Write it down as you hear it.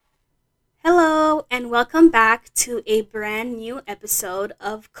and welcome back to a brand new episode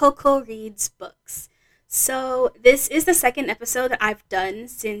of Koko Reads Books. So, this is the second episode that I've done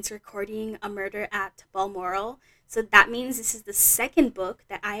since recording A Murder at Balmoral. So, that means this is the second book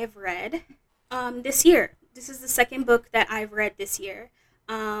that I have read this year. This is the second book that I've read this year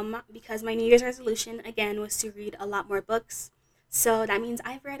because my New Year's resolution, again, was to read a lot more books. So, that means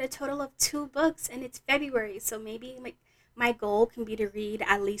I've read a total of two books, and it's February. So, maybe my goal can be to read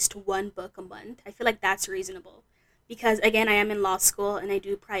at least one book a month. I feel like that's reasonable because again, I am in law school and I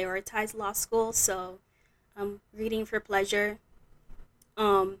do prioritize law school. So, reading for pleasure.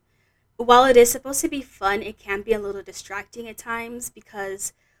 Um, while it is supposed to be fun, it can be a little distracting at times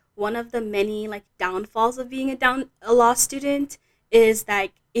because one of the many like downfalls of being a law student is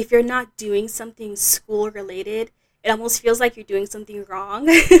that if you're not doing something school related, it almost feels like you're doing something wrong.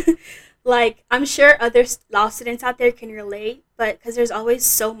 Like I'm sure other law students out there can relate, but because there's always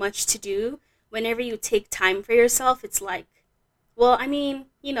so much to do, whenever you take time for yourself, it's like, well, I mean,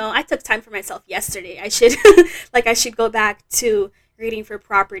 I took time for myself yesterday. I should I should go back to reading for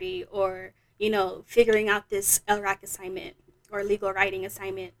property or, figuring out this LRAC assignment or legal writing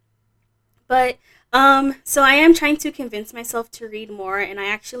assignment. But so I am trying to convince myself to read more, and I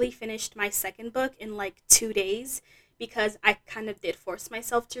actually finished my second book in like 2 days because I kind of did force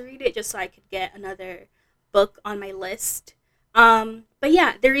myself to read it just so I could get another book on my list. But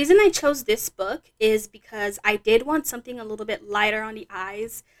yeah, the reason I chose this book is because I did want something a little bit lighter on the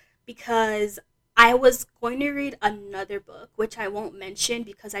eyes because I was going to read another book, which I won't mention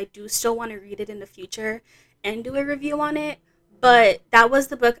because I do still want to read it in the future and do a review on it. But that was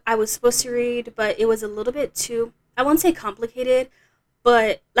the book I was supposed to read, but it was a little bit too, I won't say complicated,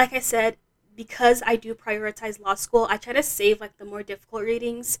 but like I said, because I do prioritize law school, I try to save like the more difficult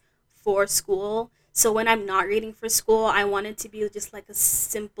readings for school. So when I'm not reading for school, I want it to be just like a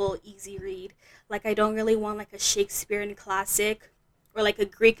simple, easy read. Like I don't really want like a Shakespearean classic or like a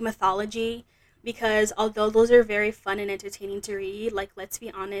Greek mythology because although those are very fun and entertaining to read, like let's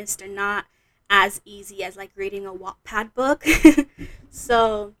be honest, they're not as easy as like reading a Wattpad book.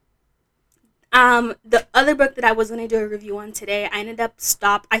 So the other book that I was gonna do a review on today, I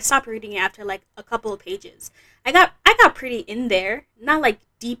stopped reading it after like a couple of pages. I got pretty in there, not like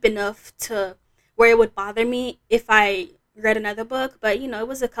deep enough to where it would bother me if I read another book, but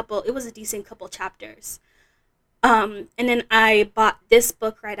it was a decent couple chapters. And then I bought this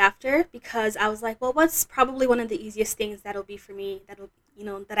book right after because I was like, well, what's probably one of the easiest things that'll be for me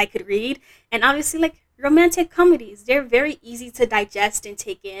that I could read? And obviously, like romantic comedies, they're very easy to digest and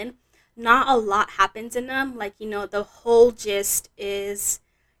take in. Not a lot happens in them. Like, the whole gist is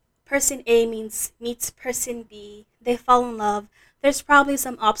person A meets person B, they fall in love. There's probably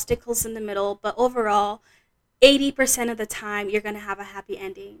some obstacles in the middle, but overall, 80% of the time you're going to have a happy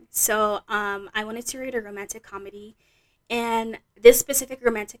ending. So I wanted to read a romantic comedy, and this specific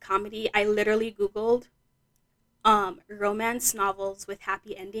romantic comedy I literally googled romance novels with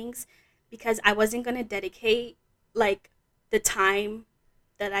happy endings because I wasn't going to dedicate like the time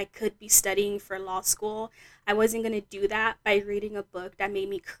that I could be studying for law school. I wasn't going to do that by reading a book that made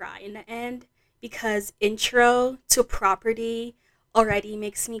me cry in the end because Intro to Property already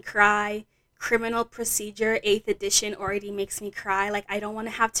makes me cry. Criminal Procedure 8th edition already makes me cry. Like I don't want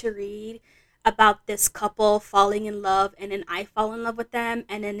to have to read about this couple falling in love and then I fall in love with them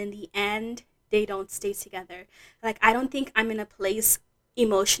and then in the end they don't stay together. Like I don't think I'm in a place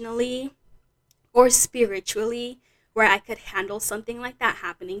emotionally or spiritually where I could handle something like that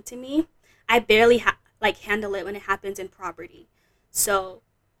happening to me. I barely handle it when it happens in property. So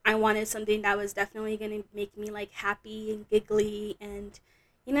I wanted something that was definitely gonna make me like happy and giggly and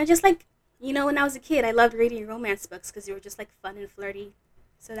just like when I was a kid, I loved reading romance books because they were just like fun and flirty.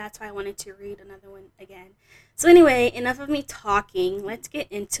 So that's why I wanted to read another one again. So anyway, enough of me talking. Let's get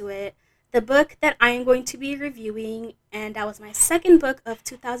into it. The book that I am going to be reviewing, and that was my second book of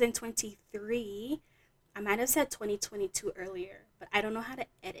 2023. I might have said 2022 earlier, but I don't know how to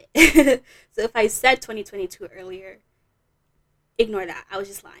edit. So if I said 2022 earlier, ignore that. I was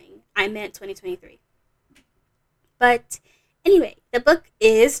just lying. I meant 2023. But anyway, the book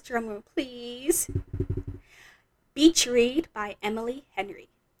is, drumroll please, Beach Read by Emily Henry.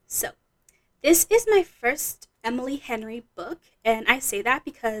 So this is my first Emily Henry book, and I say that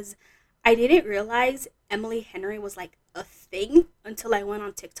because I didn't realize Emily Henry was like a thing until I went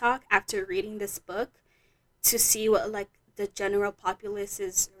on TikTok after reading this book to see what like the general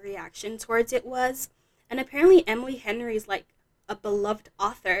populace's reaction towards it was. And apparently Emily Henry is like a beloved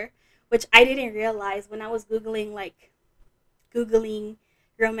author, which I didn't realize when I was googling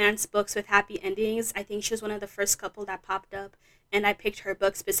romance books with happy endings. I think she was one of the first couple that popped up and I picked her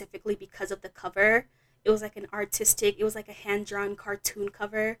book specifically because of the cover. It was like an artistic, it was like a hand drawn cartoon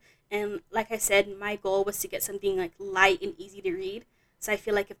cover. And like I said, my goal was to get something like light and easy to read. So I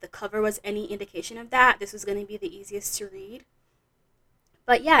feel like if the cover was any indication of that, this was going to be the easiest to read.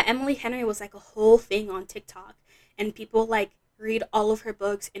 But yeah, Emily Henry was like a whole thing on TikTok, and people like read all of her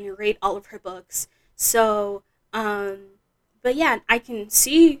books and rate all of her books. So, but yeah, I can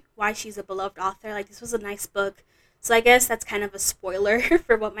see why she's a beloved author. Like, this was a nice book. So I guess that's kind of a spoiler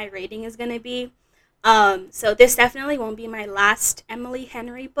for what my rating is going to be. So this definitely won't be my last Emily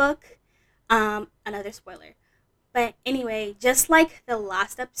Henry book. Another spoiler. But anyway, just like the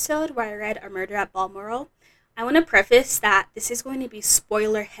last episode where I read A Murder at Balmoral, I want to preface that this is going to be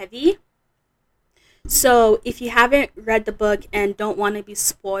spoiler heavy. So if you haven't read the book and don't want to be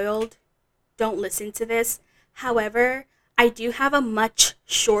spoiled, don't listen to this. However, I do have a much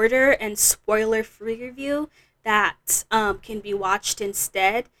shorter and spoiler free review that can be watched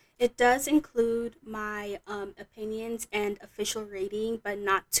instead. It does include my opinions and official rating, but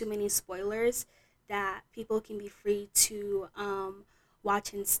not too many spoilers that people can be free to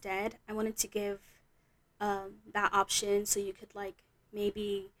watch instead. I wanted to give that option so you could like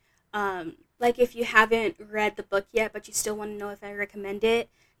maybe like if you haven't read the book yet but you still want to know if I recommend it,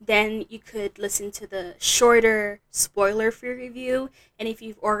 then you could listen to the shorter spoiler free review, and if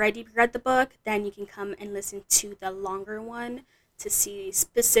you've already read the book, then you can come and listen to the longer one to see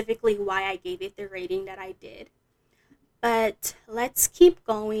specifically why I gave it the rating that I did. But let's keep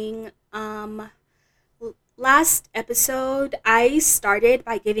going. Last episode, I started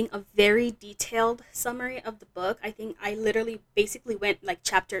by giving a very detailed summary of the book. I think I literally basically went like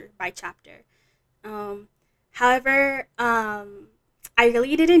chapter by chapter. Um, however, I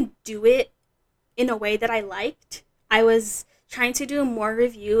really didn't do it in a way that I liked. I was trying to do more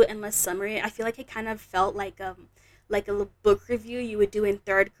review and less summary. I feel like it kind of felt like a book review you would do in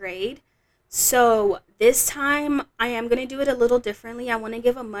third grade. So this time I am gonna do it a little differently. I want to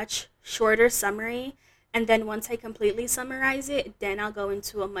give a much shorter summary, and then once I completely summarize it, then I'll go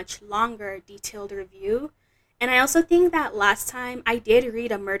into a much longer detailed review. And I also think that last time I did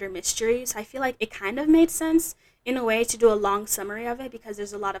read a murder mystery, so I feel like it kind of made sense in a way to do a long summary of it because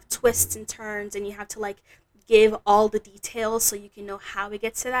there's a lot of twists and turns and you have to like give all the details so you can know how it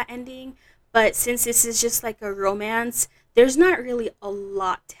gets to that ending. But since this is just like a romance, there's not really a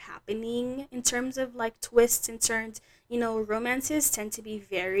lot happening in terms of like twists and turns. You know, romances tend to be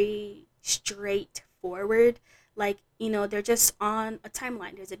very straightforward. Like, you know, they're just on a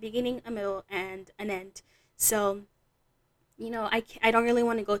timeline. There's a beginning, a middle, and an end. So, you know, I don't really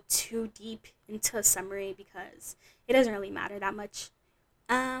want to go too deep into a summary because it doesn't really matter that much.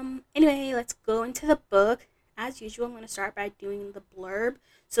 Anyway, let's go into the book. As usual, I'm going to start by doing the blurb.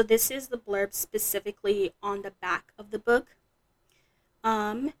 So this is the blurb specifically on the back of the book.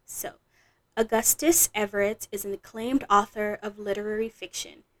 So Augustus Everett is an acclaimed author of literary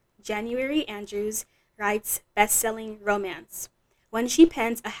fiction. January Andrews writes best-selling romance. When she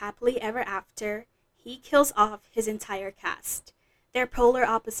pens a happily ever after, he kills off his entire cast. They're polar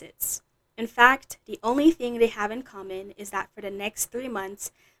opposites. In fact, the only thing they have in common is that for the next 3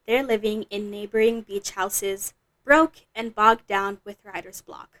 months, they're living in neighboring beach houses, broke and bogged down with writer's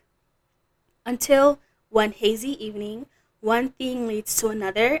block. Until one hazy evening, one thing leads to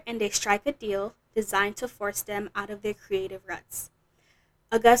another and they strike a deal designed to force them out of their creative ruts.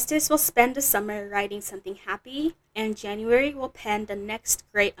 Augustus will spend the summer writing something happy, and January will pen the next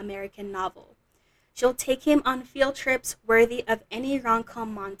great American novel. She'll take him on field trips worthy of any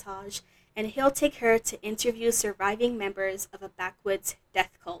rom-com montage, and he'll take her to interview surviving members of a backwoods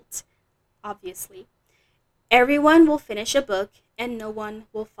death cult. Obviously. Everyone will finish a book, and no one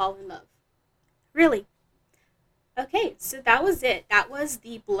will fall in love. Really. Okay, so that was it. That was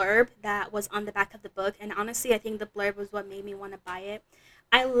the blurb that was on the back of the book, and honestly, I think the blurb was what made me want to buy it.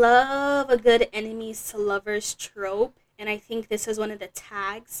 I love a good enemies to lovers trope, and I think this was one of the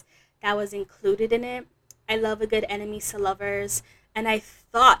tags that was included in it. I love a good enemies to lovers, and I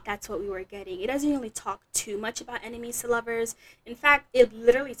thought that's what we were getting. It doesn't really talk too much about enemies to lovers. In fact, it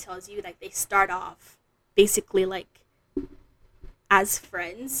literally tells you like they start off basically like as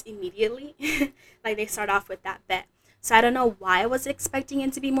friends immediately. Like they start off with that bet. So I don't know why I was expecting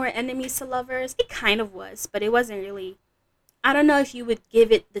it to be more enemies to lovers. It kind of was, but it wasn't really. I don't know if you would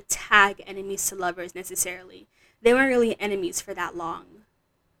give it the tag enemies to lovers necessarily. They weren't really enemies for that long.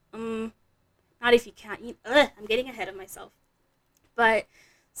 Not if you can't. I'm getting ahead of myself. But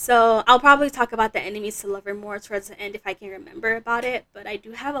so I'll probably talk about the enemies to lover more towards the end if I can remember about it. But I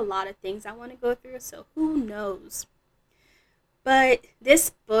do have a lot of things I want to go through, so who knows? But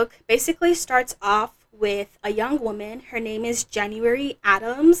this book basically starts off with a young woman. Her name is January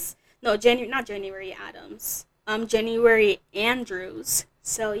Adams. No, not January Adams. January Andrews.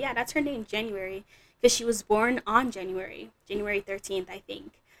 So yeah, that's her name, January, because she was born on January 13th, I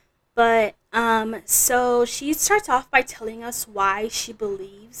think. But so she starts off by telling us why she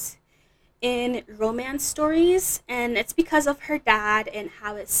believes in romance stories, and it's because of her dad and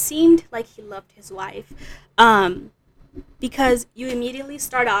how it seemed like he loved his wife. Um, because you immediately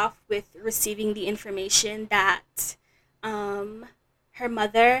start off with receiving the information that um, her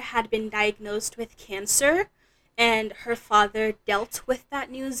mother had been diagnosed with cancer, and her father dealt with that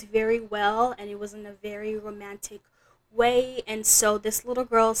news very well, and it was in a very romantic way. And so this little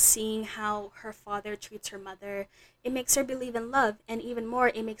girl seeing how her father treats her mother, it makes her believe in love, and even more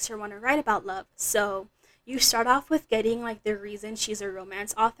it makes her want to write about love. So you start off with getting like the reason she's a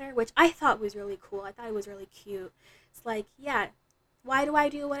romance author, which I thought was really cool. I thought it was really cute. It's like, yeah, why do I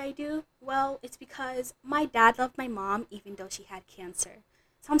do what I do? Well, it's because my dad loved my mom even though she had cancer.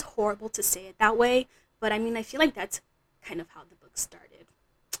 Sounds horrible to say it that way, but I mean, I feel like that's kind of how the book started.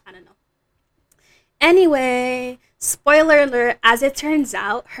 I don't know. Anyway, spoiler alert, as it turns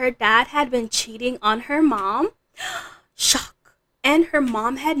out, her dad had been cheating on her mom. Shock. And her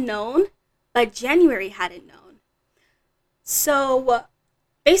mom had known, but January hadn't known. So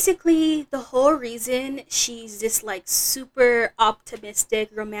basically, the whole reason she's this like super optimistic,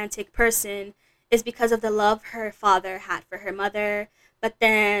 romantic person is because of the love her father had for her mother. But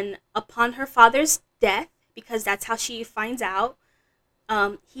then, upon her father's death, because that's how she finds out,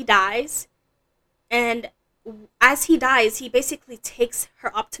 he dies, and as he dies, he basically takes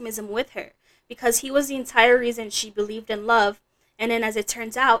her optimism with her because he was the entire reason she believed in love. And then, as it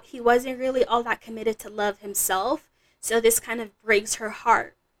turns out, he wasn't really all that committed to love himself. So, this kind of breaks her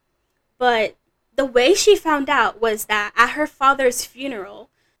heart. But the way she found out was that at her father's funeral,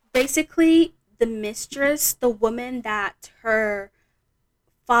 basically, the mistress, the woman that her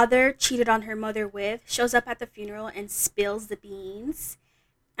father cheated on her mother with, shows up at the funeral and spills the beans,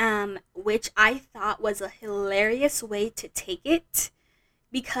 which I thought was a hilarious way to take it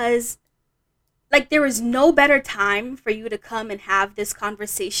because, like, there was no better time for you to come and have this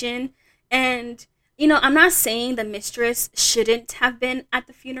conversation. And, I'm not saying the mistress shouldn't have been at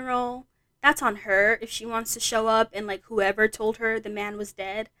the funeral. That's on her if she wants to show up and, like, whoever told her the man was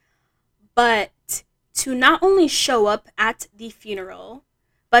dead. But to not only show up at the funeral,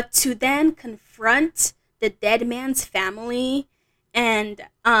 but to then confront the dead man's family and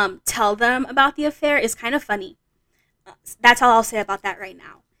tell them about the affair is kind of funny. That's all I'll say about that right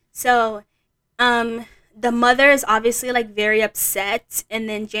now. So, um, the mother is obviously like very upset, and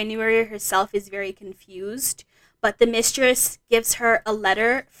then January herself is very confused. But the mistress gives her a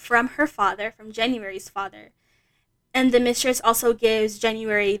letter from her father, from January's father, and the mistress also gives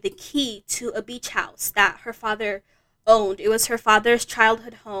January the key to a beach house that her father owned. It was her father's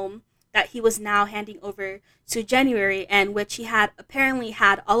childhood home that he was now handing over to January, and which he had apparently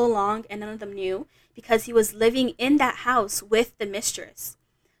had all along, and none of them knew because he was living in that house with the mistress.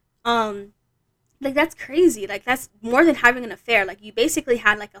 Um, like that's crazy. Like that's more than having an affair. Like you basically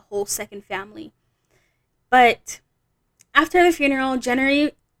had like a whole second family. But after the funeral,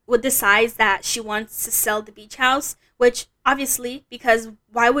 January would decides that she wants to sell the beach house, which obviously, because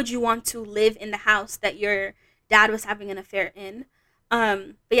why would you want to live in the house that your dad was having an affair in?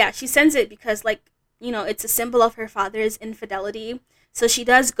 But yeah, she sends it because like, it's a symbol of her father's infidelity. So she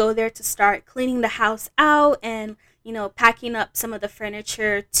does go there to start cleaning the house out and, packing up some of the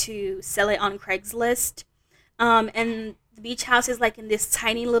furniture to sell it on Craigslist. And the beach house is like in this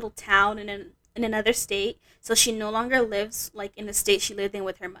tiny little town in another state. So she no longer lives like in the state she lived in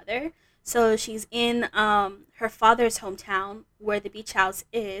with her mother. So she's in her father's hometown where the beach house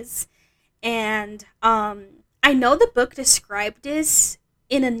is. And I know the book described this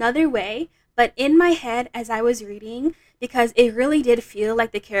in another way, but in my head as I was reading, because it really did feel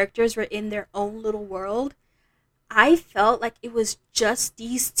like the characters were in their own little world, I felt like it was just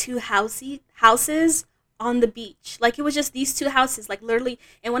these two houses on the beach. Like it was just these two houses, like literally.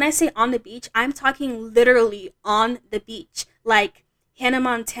 And when I say on the beach, I'm talking literally on the beach. Like Hannah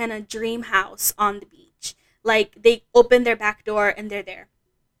Montana dream house on the beach. Like they open their back door and they're there.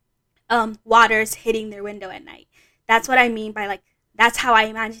 Water's hitting their window at night. That's what I mean by like, that's how I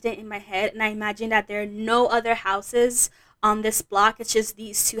imagined it in my head. And I imagined that there are no other houses on this block. It's just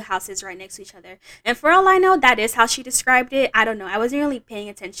these two houses right next to each other. And for all I know, that is how she described it. I don't know. I wasn't really paying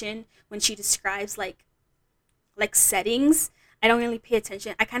attention when she describes like settings. I don't really pay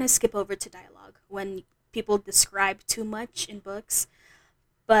attention. I kind of skip over to dialogue when people describe too much in books.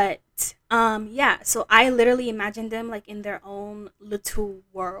 But yeah, so I literally imagine them like in their own little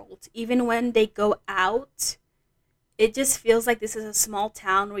world. Even when they go out, it just feels like this is a small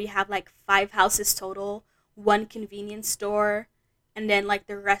town where you have like five houses total, one convenience store, and then like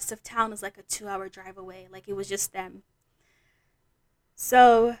the rest of town is like a 2 hour drive away. Like it was just them.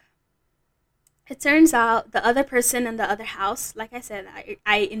 So it turns out the other person in the other house, like I said,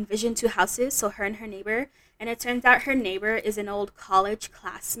 I envisioned two houses, so her and her neighbor. And it turns out her neighbor is an old college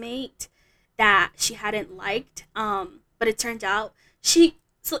classmate that she hadn't liked. But it turned out she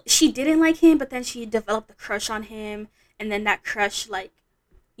didn't like him, but then she developed a crush on him, and then that crush like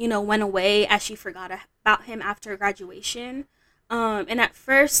went away as she forgot about him after graduation. And at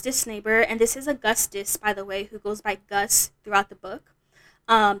first, this neighbor, and this is Augustus, by the way, who goes by Gus throughout the book.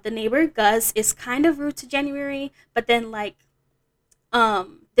 The neighbor Gus is kind of rude to January, but then like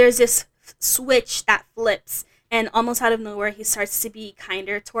there's this switch that flips, and almost out of nowhere he starts to be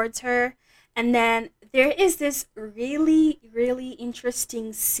kinder towards her. And then there is this really really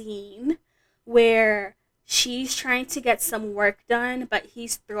interesting scene where she's trying to get some work done, but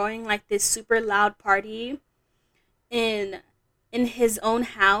he's throwing like this super loud party in his own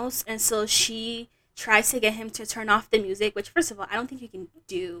house, and so she tries to get him to turn off the music, which first of all I don't think you can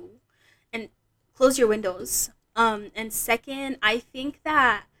do, and close your windows. And second, I think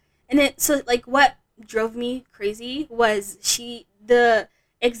that, and it so like what drove me crazy was the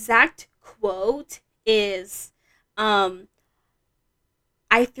exact quote is, I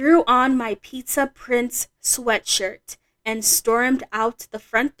threw on my Pizza Prince sweatshirt and stormed out the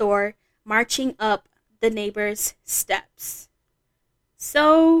front door, marching up the neighbor's steps.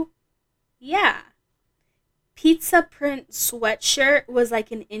 So, yeah, Pizza Print sweatshirt was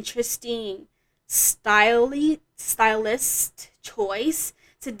like an interesting stylist choice.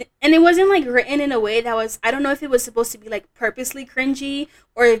 And it wasn't like written in a way that was, I don't know if it was supposed to be like purposely cringy,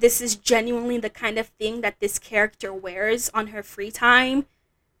 or if this is genuinely the kind of thing that this character wears on her free time.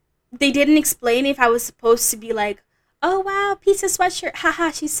 They didn't explain if I was supposed to be like, oh wow, pizza sweatshirt, haha,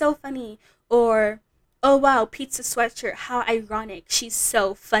 she's so funny, or oh wow, pizza sweatshirt, how ironic, she's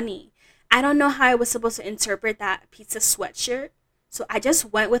so funny. I don't know how I was supposed to interpret that pizza sweatshirt, so I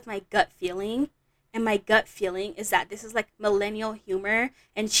just went with my gut feeling. And my gut feeling is that this is like millennial humor,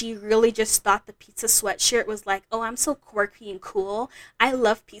 and she really just thought the pizza sweatshirt was like, oh, I'm so quirky and cool. I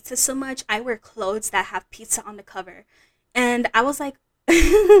love pizza so much. I wear clothes that have pizza on the cover. And I was like,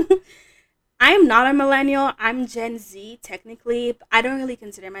 I am not a millennial. I'm Gen Z technically, but I don't really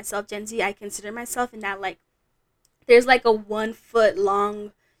consider myself Gen Z. I consider myself in that like there's like a 1 foot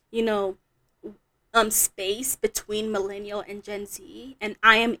long, you know, space between millennial and Gen Z, and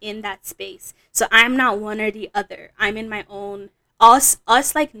I am in that space. So I'm not one or the other. I'm in my own us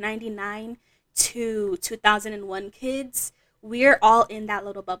like 99 to 2001 kids. We're all in that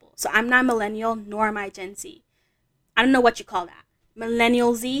little bubble. So I'm not millennial nor am I Gen Z. I don't know what you call that.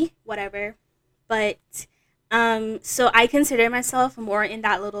 Millennial Z, whatever. But so I consider myself more in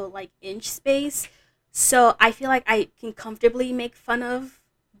that little like inch space. So I feel like I can comfortably make fun of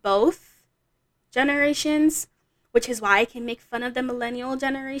both generations, which is why I can make fun of the millennial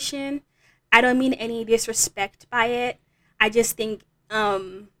generation. I don't mean any disrespect by it. I just think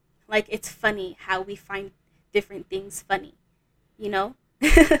like it's funny how we find different things funny, you know?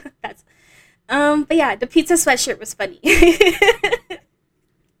 That's but yeah, the pizza sweatshirt was funny.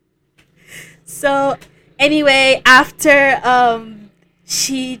 So anyway, after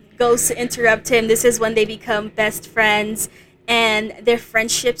she goes to interrupt him, this is when they become best friends, and their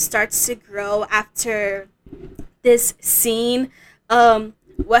friendship starts to grow after this scene.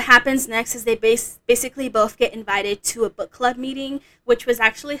 What happens next is they basically both get invited to a book club meeting, which was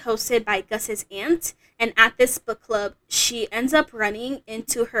actually hosted by Gus's aunt. And at this book club, she ends up running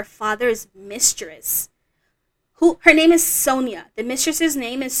into her father's mistress, who her name is Sonia. The mistress's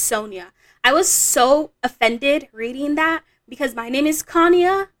name is Sonia. I was so offended reading that because my name is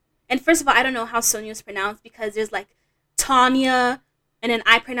Kanya. And first of all, I don't know how Sonia is pronounced because there's like Tanya, and then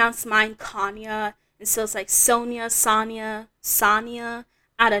I pronounce mine Kanya, and so it's like Sonia, Sonia, Sonia.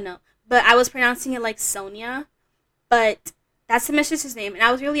 I don't know, but I was pronouncing it like Sonia, but that's the mistress's name, and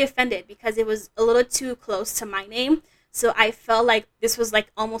I was really offended because it was a little too close to my name. So I felt like this was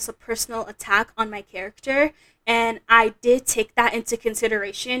like almost a personal attack on my character, and I did take that into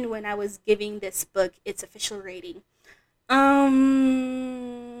consideration when I was giving this book its official rating.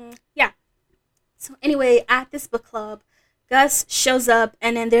 Yeah. So anyway, at this book club, Gus shows up,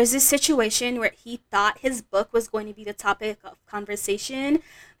 and then there's this situation where he thought his book was going to be the topic of conversation,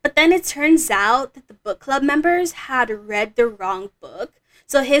 but then it turns out that the book club members had read the wrong book.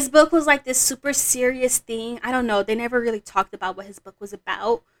 So his book was like this super serious thing. I don't know. They never really talked about what his book was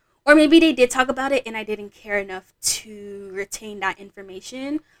about. Or maybe they did talk about it and I didn't care enough to retain that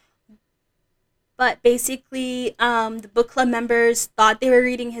information. But basically, the book club members thought they were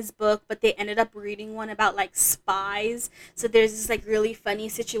reading his book, but they ended up reading one about like spies. So there's this like really funny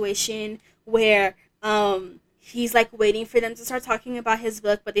situation where he's like waiting for them to start talking about his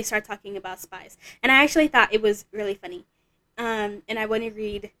book, but they start talking about spies. And I actually thought it was really funny. And I want to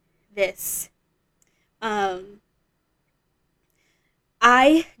read this. Um,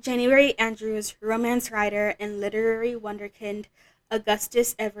 January Andrews, romance writer and literary wonderkind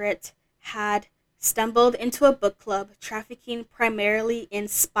Augustus Everett, had stumbled into a book club trafficking primarily in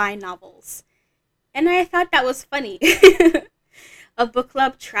spy novels. And I thought that was funny. A book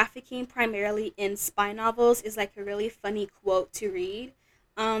club trafficking primarily in spy novels is like a really funny quote to read.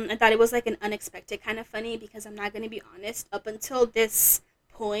 I thought it was like an unexpected kind of funny because I'm not going to be honest. Up until this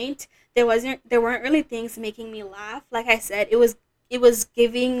point, there weren't really things making me laugh. Like I said, it was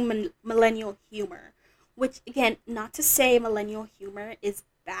giving millennial humor, which again, not to say millennial humor is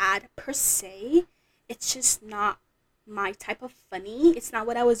bad per se. It's just not my type of funny. It's not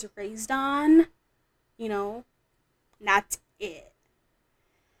what I was raised on. You know, that's it.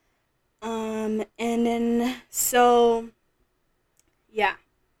 And then so yeah.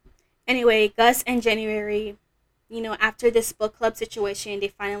 Anyway, Gus and January, after this book club situation, they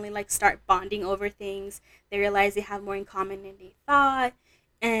finally like start bonding over things. They realize they have more in common than they thought.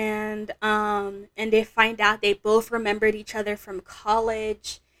 And they find out they both remembered each other from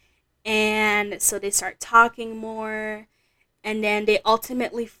college. And so they start talking more. And then they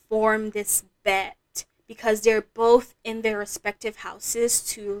ultimately form this bet because they're both in their respective houses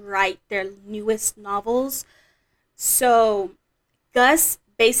to write their newest novels. So Gus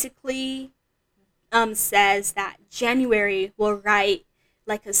basically says that January will write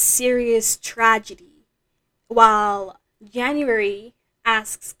like a serious tragedy, while January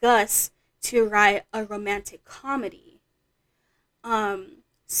asks Gus to write a romantic comedy.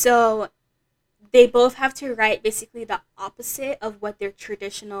 So they both have to write basically the opposite of what their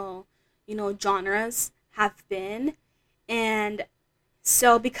traditional, genres have been. And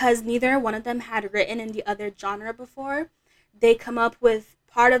so, because neither one of them had written in the other genre before, they come up with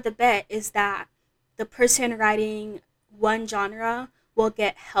part of the bet is that the person writing one genre will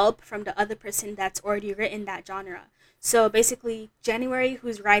get help from the other person that's already written that genre. So basically, January,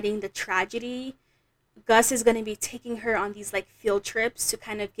 who's writing the tragedy, Gus is going to be taking her on these like field trips to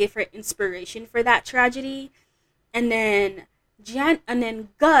kind of give her inspiration for that tragedy. And then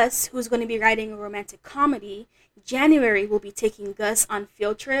Gus, who's going to be writing a romantic comedy, January will be taking Gus on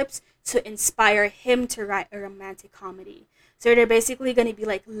field trips to inspire him to write a romantic comedy. So they're basically going to be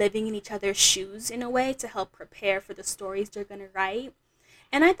like living in each other's shoes in a way to help prepare for the stories they're going to write.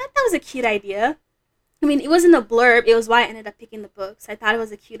 And I thought that was a cute idea. I mean, it wasn't a blurb, it was why I ended up picking the book. So I thought it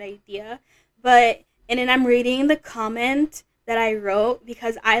was a cute idea. And then I'm reading the comment that I wrote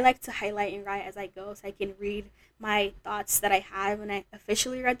because I like to highlight and write as I go so I can read my thoughts that I had when I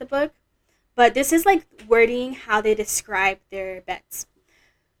officially read the book. But this is like wording how they describe their bets.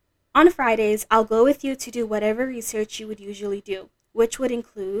 On Fridays, I'll go with you to do whatever research you would usually do, which would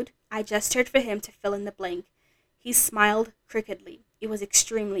include, I gestured for him to fill in the blank. He smiled crookedly. It was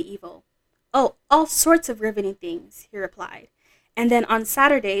extremely evil. Oh, all sorts of riveting things, he replied. And then on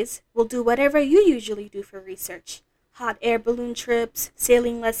Saturdays, we'll do whatever you usually do for research. Hot air balloon trips,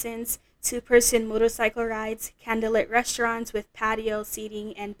 sailing lessons, two-person motorcycle rides, candlelit restaurants with patio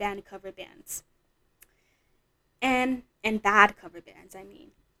seating and band cover bands. And bad cover bands, I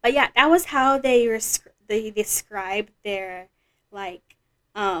mean. But yeah, that was how they described their like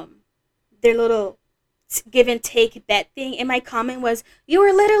their little give and take bet thing. And my comment was, "You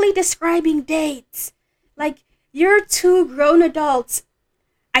were literally describing dates. Like you're two grown adults."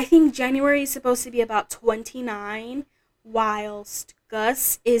 I think January is supposed to be about 29, whilst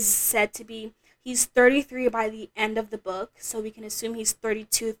Gus is said to be he's 33 by the end of the book, so we can assume he's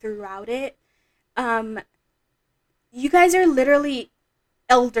 32 throughout it. You guys are literally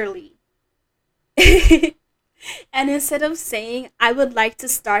elderly. And instead of saying, I would like to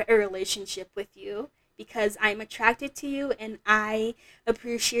start a relationship with you because I'm attracted to you and I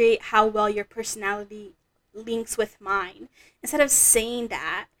appreciate how well your personality links with mine, instead of saying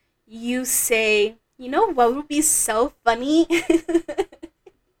that, you say, you know what would be so funny?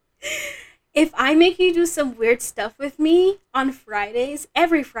 If I make you do some weird stuff with me on Fridays,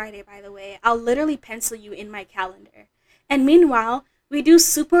 every Friday, by the way, I'll literally pencil you in my calendar. And meanwhile, we do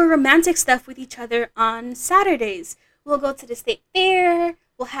super romantic stuff with each other on Saturdays. We'll go to the state fair,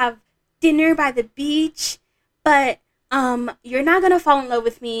 we'll have dinner by the beach, but you're not gonna fall in love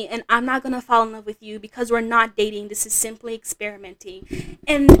with me, and I'm not gonna fall in love with you because we're not dating. This is simply experimenting.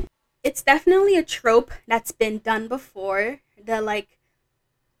 And it's definitely a trope that's been done before. The like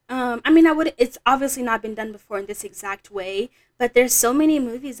I mean, I would. It's obviously not been done before in this exact way, but there's so many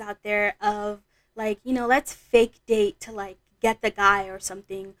movies out there of like, let's fake date to like get the guy or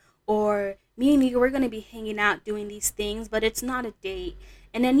something, or me and you, we're gonna be hanging out doing these things, but it's not a date.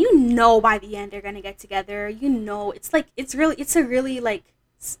 And then by the end they're gonna get together. It's like it's a really like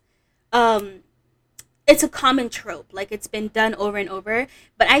um it's a common trope. Like it's been done over and over.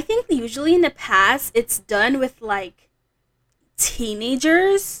 But I think usually in the past it's done with like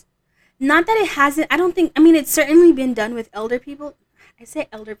teenagers. Not that it hasn't. I don't think. I mean, it's certainly been done with elder people. I say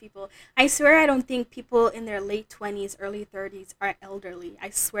elder people. I swear I don't think people in their late 20s, early 30s are elderly. I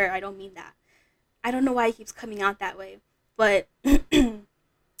swear I don't mean that. I don't know why it keeps coming out that way. But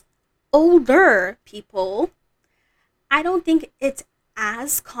older people, I don't think it's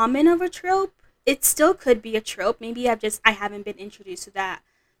as common of a trope. It still could be a trope. Maybe I haven't been introduced to that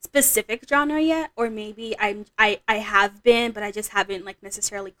specific genre yet, or maybe I have been, but I just haven't like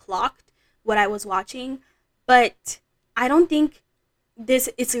necessarily clocked what I was watching. But I don't think this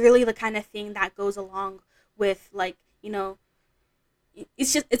it's really the kind of thing that goes along with like,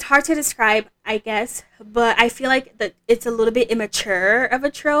 it's hard to describe, I guess, but I feel like that it's a little bit immature of a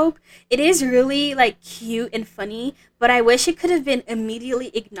trope. It is really like cute and funny, but I wish it could have been immediately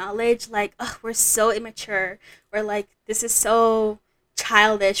acknowledged like, oh, we're so immature, or like this is so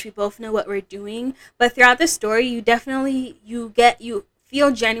childish. We both know what we're doing. But throughout the story, you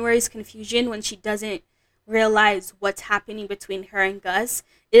feel January's confusion when she doesn't realize what's happening between her and Gus.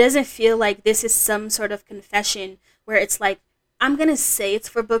 It doesn't feel like this is some sort of confession where it's like, I'm gonna say it's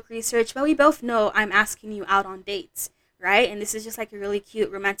for book research, but we both know I'm asking you out on dates, right? And this is just like a really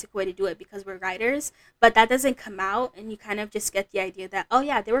cute romantic way to do it because we're writers. But that doesn't come out, and you kind of just get the idea that, oh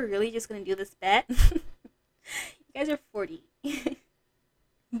yeah, they were really just gonna do this bet. You guys are 40.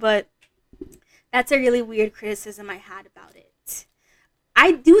 But that's a really weird criticism I had about it.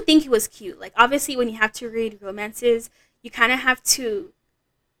 I do think it was cute. Like, obviously, when you have to read romances, you kind of have to.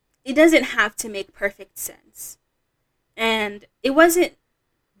 It doesn't have to make perfect sense. And it wasn't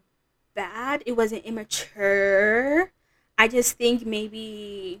bad. It wasn't immature. I just think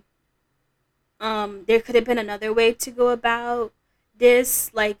maybe there could have been another way to go about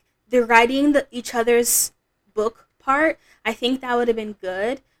this. Like, the writing each other's book part, I think that would have been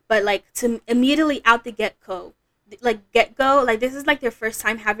good. But like to immediately out the get go, like this is like their first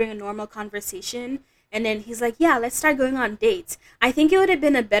time having a normal conversation, and then he's like, yeah, let's start going on dates. I think it would have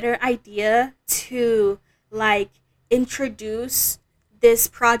been a better idea to like introduce this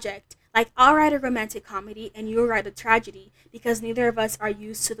project. Like, I'll write a romantic comedy and you'll write a tragedy because neither of us are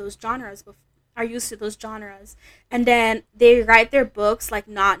used to those genres. And then they write their books like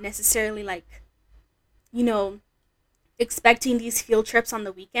not necessarily like, you know, expecting these field trips on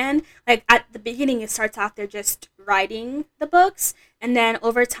the weekend. Like at the beginning, it starts off they're just writing the books, and then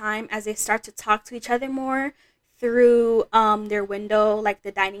over time, as they start to talk to each other more through their window, like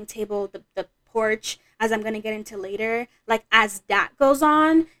the dining table, the porch, as I'm gonna get into later, like as that goes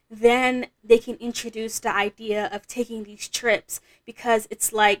on, then they can introduce the idea of taking these trips because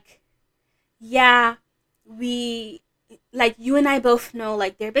it's like, yeah, we like you and I both know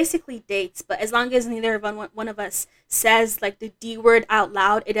like they're basically dates, but as long as neither of one of us says like the D word out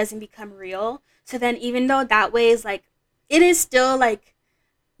loud, it doesn't become real. So then even though that way is like it is still like,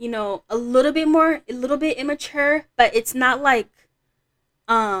 a little bit immature, but it's not like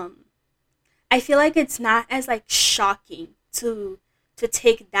um I feel like it's not as like shocking to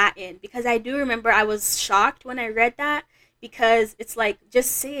take that in because I do remember I was shocked when I read that because it's like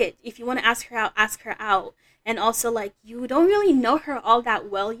just say it. If you want to ask her out, ask her out. And also like you don't really know her all that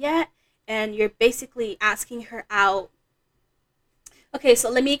well yet and you're basically asking her out. Okay, so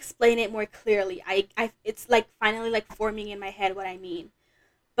let me explain it more clearly. I it's like finally like forming in my head what I mean.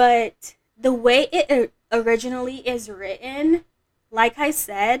 But the way it originally is written, like I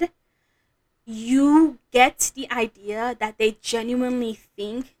said, you get the idea that they genuinely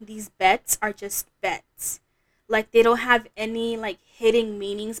think these bets are just bets. Like they don't have any like hidden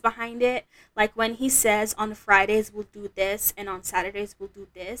meanings behind it. Like when he says on Fridays we'll do this and on Saturdays we'll do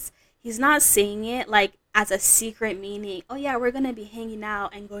this, he's not saying it like as a secret meaning. Oh yeah, we're going to be hanging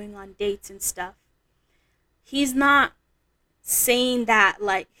out and going on dates and stuff. He's not saying that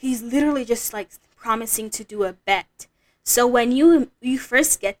like he's literally just like promising to do a bet. So when you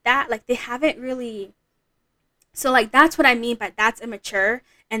first get that, like they haven't really. So like that's what I mean by that's immature,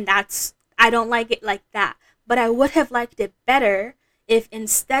 and that's I don't like it like that. But I would have liked it better if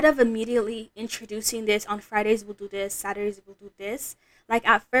instead of immediately introducing this on Fridays we'll do this, Saturdays we'll do this, like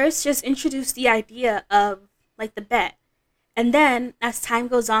at first just introduce the idea of like the bet. And then as time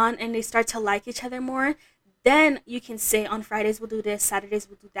goes on and they start to like each other more, then you can say on Fridays we'll do this, Saturdays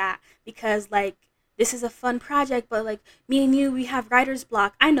we'll do that. Because like this is a fun project, but like me and you, we have writer's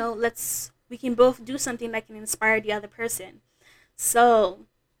block. I know, we can both do something that can inspire the other person. So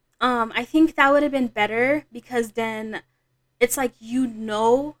I think that would have been better because then it's like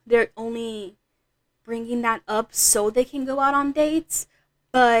they're only bringing that up so they can go out on dates,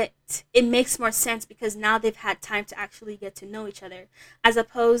 but it makes more sense because now they've had time to actually get to know each other, as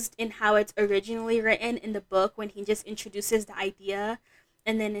opposed in how it's originally written in the book when he just introduces the idea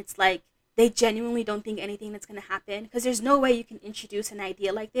and then it's like they genuinely don't think anything that's going to happen, because there's no way you can introduce an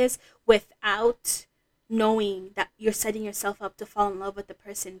idea like this without knowing that you're setting yourself up to fall in love with the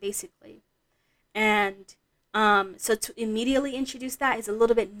person basically. And so to immediately introduce that is a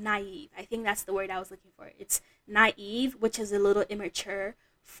little bit naive. I think that's the word I was looking for. It's naive, which is a little immature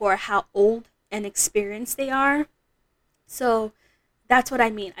for how old and experienced they are. So that's what I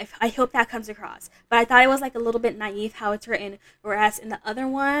mean. I hope that comes across. But I thought it was like a little bit naive how it's written, whereas in the other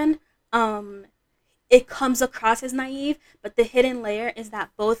one, it comes across as naive, but the hidden layer is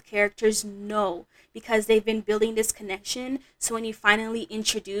that both characters know because they've been building this connection. So when you finally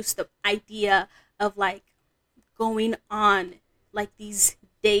introduce the idea of like going on like these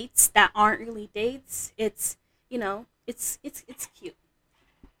dates that aren't really dates, it's it's cute.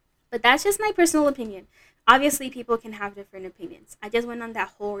 But that's just my personal opinion. Obviously people can have different opinions. I just went on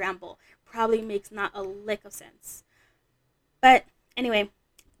that whole ramble. Probably makes not a lick of sense. But anyway,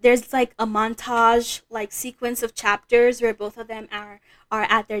 there's like a montage like sequence of chapters where both of them are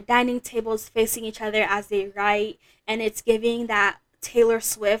at their dining tables facing each other as they write, and it's giving that Taylor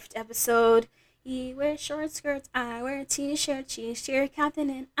Swift episode. He wears short skirts, I wear a t-shirt, she's cheer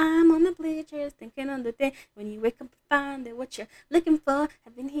captain, and I'm on the bleachers thinking on the day when you wake up and find that what you're looking for.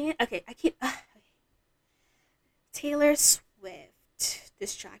 I've been here. Okay, I keep Taylor Swift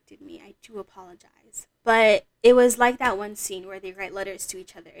distracted me. I do apologize. But it was like that one scene where they write letters to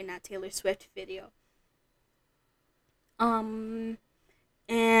each other in that Taylor Swift video. And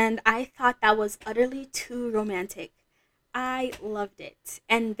I thought that was utterly too romantic. I loved it.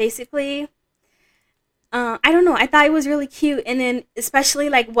 And basically, I don't know. I thought it was really cute, and then especially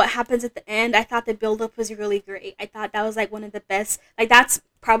like what happens at the end. I thought the build up was really great. I thought that was like one of the best. Like that's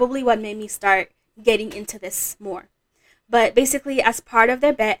probably what made me start getting into this more. But basically, as part of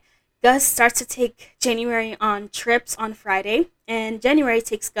their bet, Gus starts to take January on trips on Friday, and January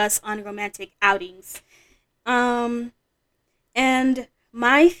takes Gus on romantic outings. And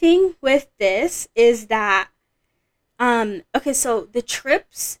my thing with this is that okay, so the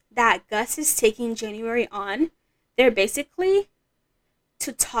trips that Gus is taking January on, they're basically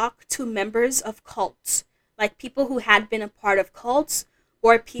to talk to members of cults, like people who had been a part of cults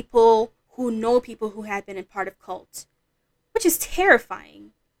or people who know people who had been a part of cults, which is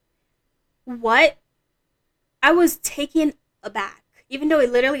terrifying. What? I was taken aback, even though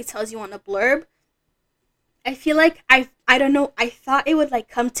it literally tells you on the blurb. I feel like I don't know, I thought it would like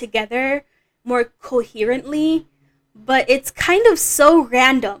come together more coherently, but it's kind of so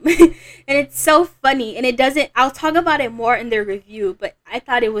random and it's so funny, and it doesn't, I'll talk about it more in their review, but I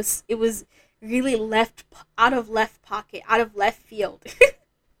thought it was really left out of left pocket, out of left field.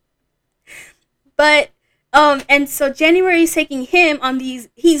 But and so January is taking him on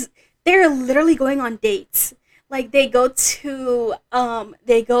they're literally going on dates. Like they go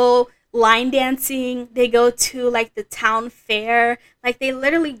line dancing, they go to like the town fair, like they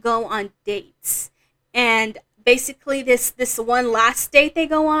literally go on dates. And basically this one last date they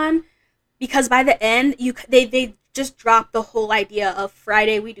go on, because by the end they just drop the whole idea of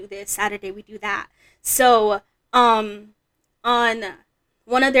Friday we do this, Saturday we do that. So on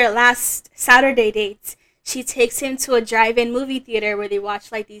one of their last Saturday dates, she takes him to a drive-in movie theater where they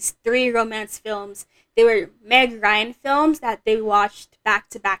watch like these 3 romance films. They were Meg Ryan films that they watched back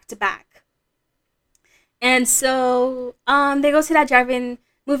to back to back. And so they go to that drive-in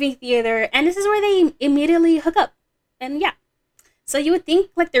movie theater, and this is where they immediately hook up. And yeah, so you would think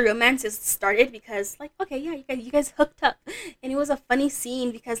like the romance is started because like, okay, yeah, you guys hooked up, and it was a funny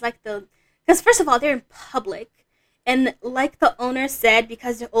scene because because first of all they're in public, and like the owner said,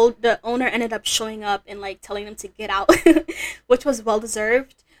 because the owner ended up showing up and like telling them to get out, which was well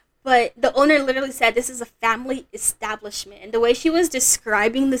deserved. But the owner literally said this is a family establishment. And the way she was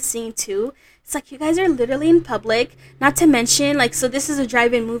describing the scene too, it's like you guys are literally in public. Not to mention, like, so this is a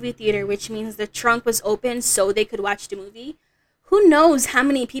drive-in movie theater, which means the trunk was open so they could watch the movie. Who knows how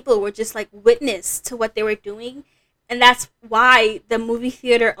many people were just like witness to what they were doing. And that's why the movie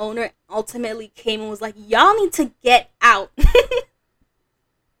theater owner ultimately came and was like, y'all need to get out. It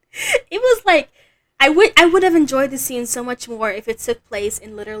was like, I would have enjoyed the scene so much more if it took place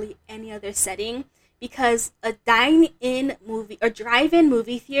in literally any other setting, because a dine-in movie or drive-in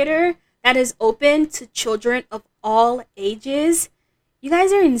movie theater that is open to children of all ages, you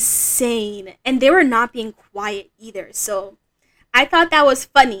guys are insane. And they were not being quiet either. So I thought that was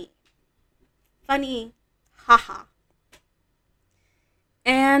funny. Funny. Haha.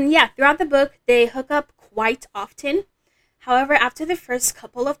 And yeah, throughout the book, they hook up quite often. However, after the first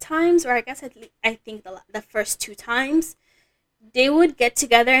couple of times, or I guess I think the first two times, they would get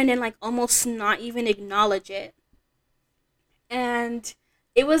together and then like almost not even acknowledge it. And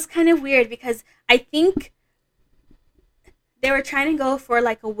it was kind of weird because I think they were trying to go for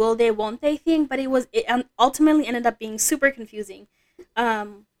like a will they won't they thing, but it ultimately ended up being super confusing.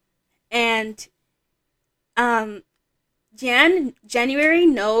 Um, and um, January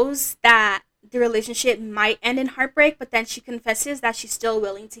knows that the relationship might end in heartbreak, but then she confesses that she's still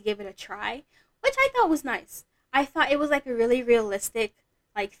willing to give it a try, which I thought was nice. I thought it was like a really realistic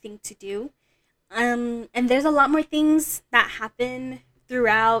like thing to do. And there's a lot more things that happen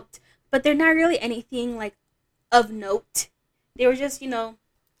throughout, but they're not really anything like of note. They were just, not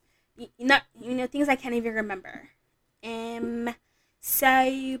things I can't even remember.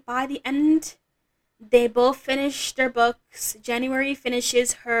 So by the end, they both finish their books. January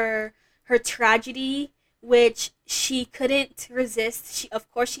finishes her tragedy, which she couldn't resist. She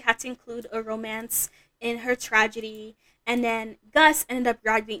had to include a romance in her tragedy, and then Gus ended up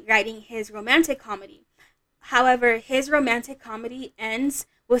writing his romantic comedy. However, his romantic comedy ends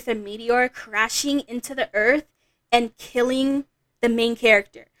with a meteor crashing into the earth and killing the main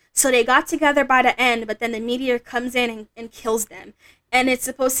character. So they got together by the end, but then the meteor comes in and kills them. And it's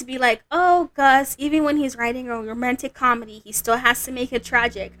supposed to be like, oh, Gus, even when he's writing a romantic comedy, he still has to make it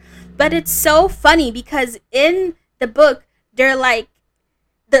tragic. But it's so funny because in the book, they're like,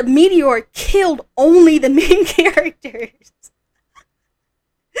 the meteor killed only the main characters.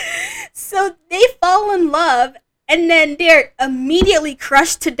 So they fall in love, and then they're immediately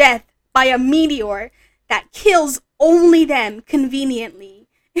crushed to death by a meteor that kills only them conveniently.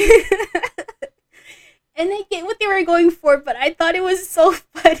 And I get what they were going for, but I thought it was so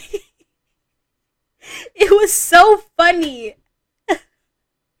funny. It was so funny.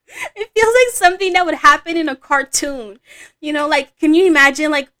 It feels like something that would happen in a cartoon. Like, can you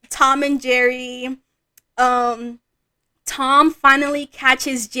imagine like Tom and Jerry? Tom finally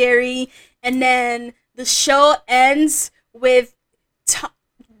catches Jerry, and then the show ends with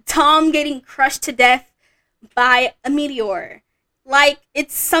Tom getting crushed to death by a meteor. Like,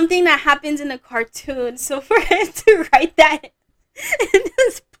 it's something that happens in a cartoon. So for him to write that in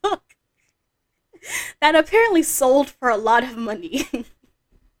this book, that apparently sold for a lot of money.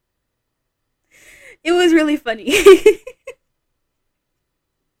 It was really funny.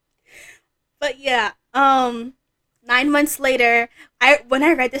 But yeah, 9 months later, when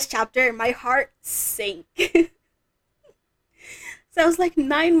I read this chapter, my heart sank. So I was like,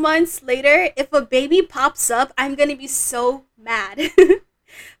 9 months later, if a baby pops up, I'm gonna be so mad.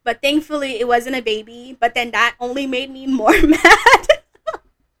 But thankfully, it wasn't a baby. But then that only made me more mad.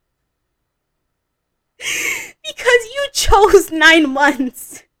 Because you chose 9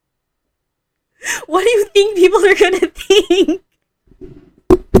 months. What do you think people are gonna think?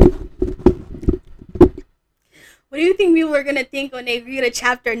 What do you think people are gonna think when they read a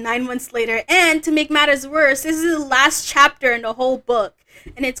chapter 9 months later? And to make matters worse, this is the last chapter in the whole book,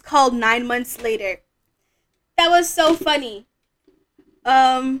 and it's called 9 months later. That was so funny.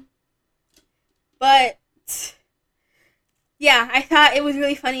 But yeah, I thought it was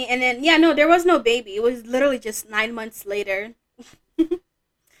really funny. And then yeah, no, there was no baby. It was literally just 9 months later.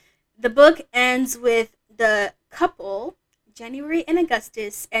 The book ends with the couple, January and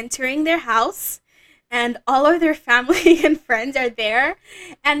Augustus, entering their house, and all of their family and friends are there,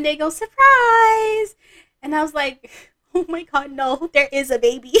 and they go, surprise! And I was like, oh my god, no, there is a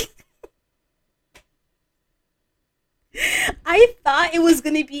baby. I thought it was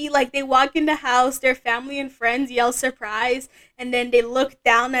gonna be like they walk in the house, their family and friends yell surprise, and then they look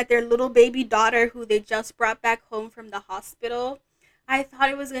down at their little baby daughter who they just brought back home from the hospital. I thought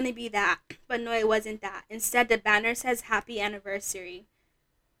it was gonna be that, but no, it wasn't that. Instead, the banner says happy anniversary.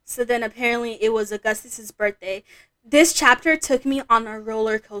 So then apparently it was Augustus's birthday. This chapter took me on a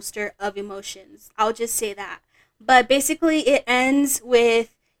roller coaster of emotions. I'll just say that. But basically it ends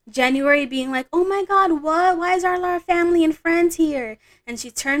with January being like, oh my god, what? Why is our family and friends here? And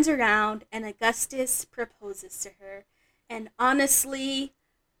she turns around and Augustus proposes to her. And honestly,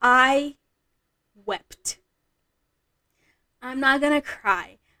 I wept. I'm not gonna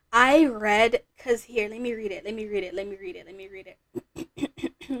cry. I read, cause here, let me read it. Let me read it. Let me read it. Let me read it.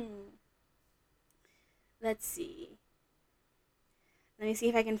 Let's see. Let me see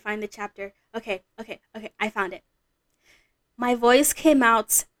if I can find the chapter. Okay, okay, okay. I found it. My voice came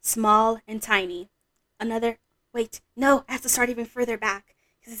out small and tiny. Another. Wait, no, I have to start even further back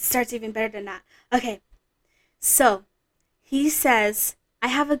because it starts even better than that. Okay, so he says, I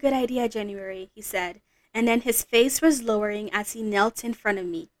have a good idea, January, he said, and then his face was lowering as he knelt in front of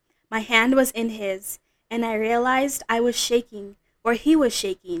me. My hand was in his, and I realized I was shaking, or he was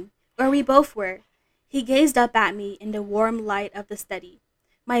shaking, or we both were. He gazed up at me in the warm light of the study.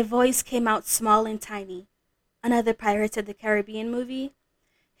 My voice came out small and tiny. Another Pirates of the Caribbean movie?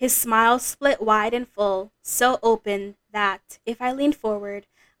 His smile split wide and full, so open that, if I leaned forward,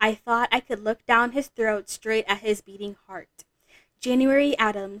 I thought I could look down his throat straight at his beating heart. January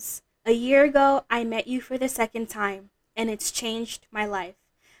Adams, a year ago I met you for the second time, and it's changed my life.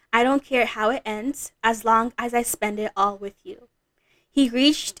 I don't care how it ends, as long as I spend it all with you. He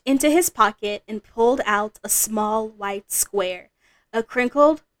reached into his pocket and pulled out a small white square, a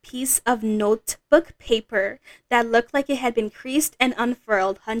crinkled piece of notebook paper that looked like it had been creased and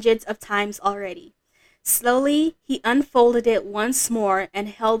unfurled hundreds of times already. Slowly, he unfolded it once more and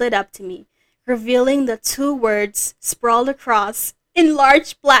held it up to me, revealing the two words sprawled across in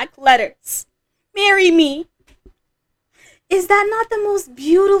large black letters. Marry me! Is that not the most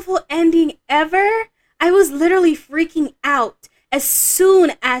beautiful ending ever? I was literally freaking out. As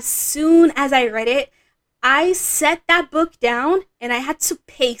soon as I read it, I set that book down and I had to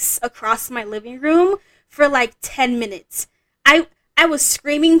pace across my living room for like 10 minutes. I was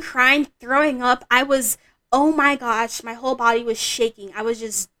screaming, crying, throwing up. Oh my gosh, my whole body was shaking. I was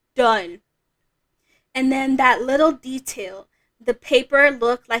just done. And then that little detail, the paper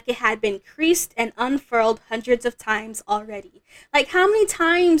looked like it had been creased and unfurled hundreds of times already. Like, how many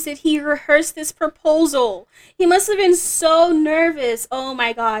times did he rehearse this proposal? He must have been so nervous. Oh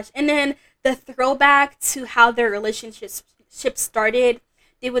my gosh. And then the throwback to how their relationship started.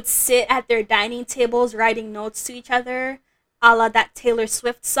 They would sit at their dining tables writing notes to each other, a la that Taylor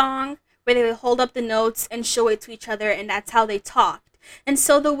Swift song, where they would hold up the notes and show it to each other, and that's how they talked. And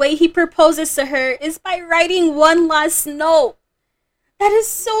so the way he proposes to her is by writing one last note. That is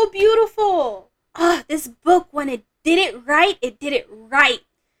so beautiful. This book, when it did it right.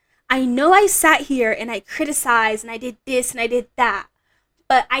 I know I sat here and I criticized and I did this and I did that.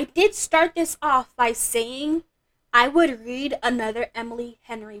 But I did start this off by saying I would read another Emily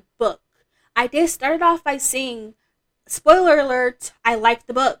Henry book. I did start it off by saying, spoiler alert, I liked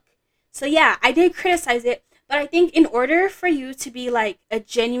the book. So yeah, I did criticize it, but I think in order for you to be like a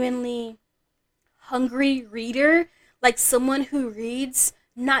genuinely hungry reader, like someone who reads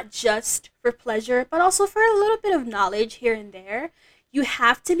not just for pleasure, but also for a little bit of knowledge here and there, you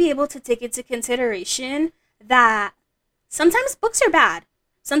have to be able to take into consideration that sometimes books are bad.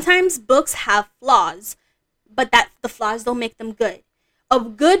 Sometimes books have flaws, but that the flaws don't make them good. A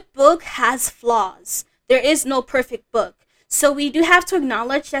good book has flaws. There is no perfect book. So we do have to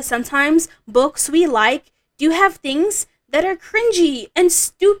acknowledge that sometimes books we like do have things that are cringy and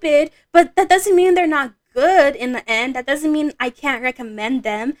stupid, but that doesn't mean they're not good in the end. That doesn't mean I can't recommend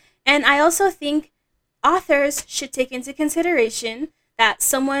them. And I also think authors should take into consideration that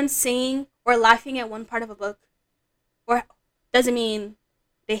someone singing or laughing at one part of a book or doesn't mean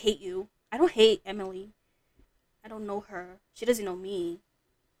they hate you. I don't hate Emily. I don't know her. She doesn't know me.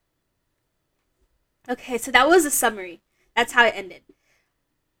 Okay, so that was a summary. That's how it ended.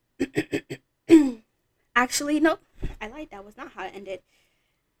 Actually, no, I lied. That was not how it ended.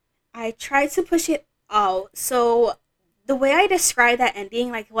 I tried to push it out. So the way I described that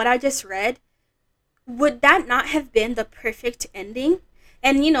ending, like what I just read, would that not have been the perfect ending?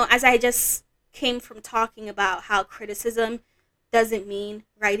 And as I just came from talking about how criticism doesn't mean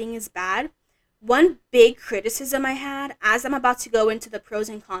writing is bad, one big criticism I had as I'm about to go into the pros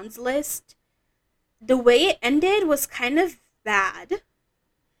and cons list, the way it ended was kind of bad.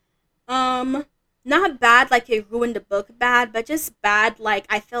 Not bad like it ruined the book bad, but just bad like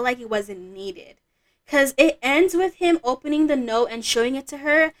I feel like it wasn't needed. Cause it ends with him opening the note and showing it to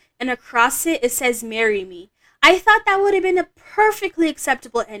her, and across it says "Marry me." I thought that would have been a perfectly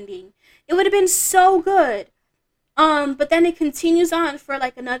acceptable ending. It would have been so good. But then it continues on for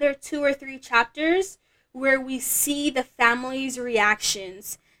like another 2 or 3 chapters where we see the family's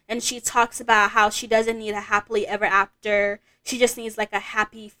reactions, and she talks about how she doesn't need a happily ever after. She just needs like a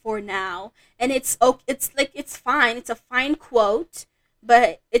happy for now, and it's like it's fine. It's a fine quote,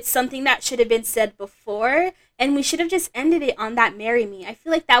 but it's something that should have been said before, and we should have just ended it on that marry me. I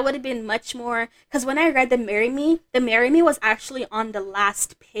feel like that would have been much more, because when I read the marry me was actually on the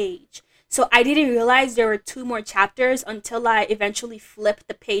last page. So I didn't realize there were two more chapters until I eventually flipped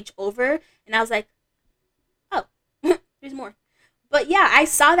the page over, and I was like, oh, there's more. But yeah, I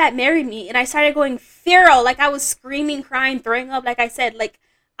saw that marry me and I started going feral. Like I was screaming, crying, throwing up, like I said. Like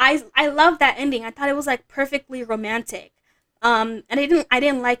I love that ending. I thought it was like perfectly romantic. And I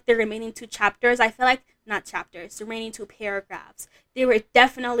didn't like the remaining two chapters. I feel like not chapters, the remaining two paragraphs. They were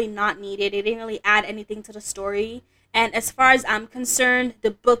definitely not needed. They didn't really add anything to the story. And as far as I'm concerned,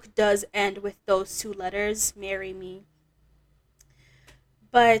 the book does end with those two letters, marry me.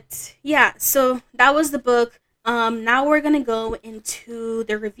 But yeah, so that was the book. Now we're gonna go into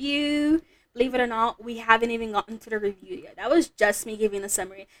the review. Believe it or not, we haven't even gotten to the review yet. That was just me giving a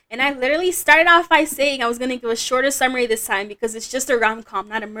summary, and I literally started off by saying I was gonna give a shorter summary this time because it's just a rom com,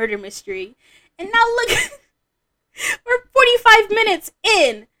 not a murder mystery. And now look, we're 45 minutes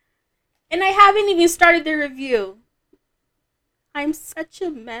in, and I haven't even started the review. I'm such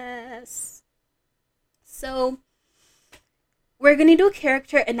a mess. So we're gonna do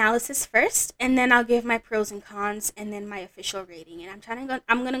character analysis first, and then I'll give my pros and cons, and then my official rating. And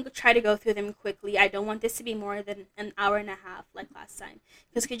I'm gonna try to go through them quickly. I don't want this to be more than an hour and a half like last time.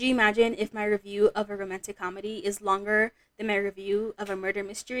 Because could you imagine if my review of a romantic comedy is longer than my review of a murder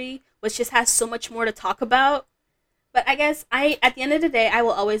mystery, which just has so much more to talk about? But I guess at the end of the day, I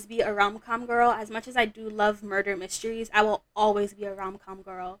will always be a rom com girl. As much as I do love murder mysteries, I will always be a rom com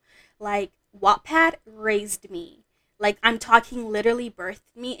girl. Like, Wattpad raised me. Like, I'm talking literally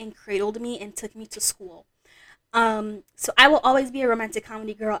birthed me and cradled me and took me to school. So I will always be a romantic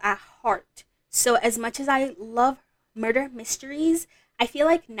comedy girl at heart. So as much as I love murder mysteries, I feel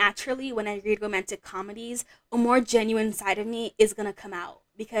like naturally when I read romantic comedies, a more genuine side of me is gonna come out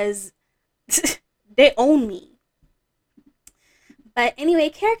because they own me. But anyway,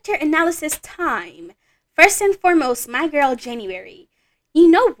 character analysis time. First and foremost, my girl January.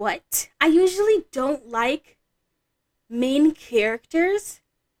 You know what? I usually don't like main characters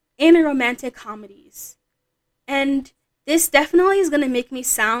in romantic comedies. And this definitely is going to make me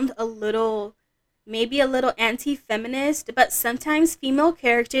sound maybe a little anti feminist, but sometimes female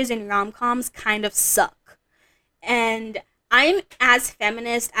characters in rom coms kind of suck. And I'm as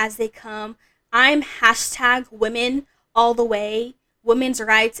feminist as they come. I'm hashtag women all the way. Women's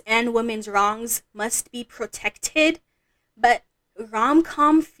rights and women's wrongs must be protected. But rom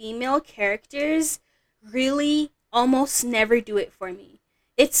com female characters really almost never do it for me.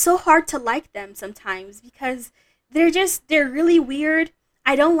 It's so hard to like them sometimes because they're really weird.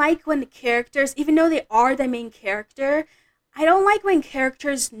 I don't like when the characters, even though they are the main character, I don't like when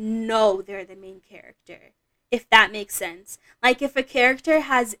characters know they're the main character. If that makes sense. Like if a character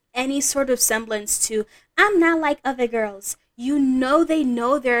has any sort of semblance to I'm not like other girls, you know they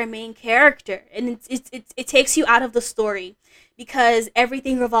know they're a main character and it takes you out of the story because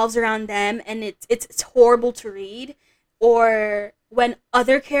everything revolves around them and it's horrible to read, or when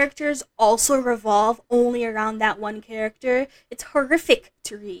other characters also revolve only around that one character, it's horrific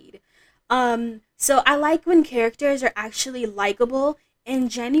to read. So I like when characters are actually likable,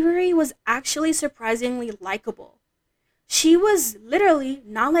 and January was actually surprisingly likable. She was literally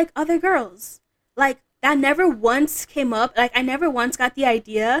not like other girls. Like, that never once came up. Like, I never once got the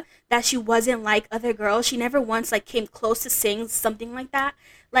idea that she wasn't like other girls. She never once, like, came close to saying something like that.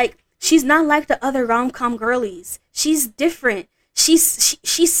 Like, she's not like the other rom-com girlies. She's different.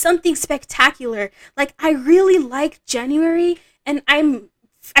 She's something spectacular. Like, I really like January, and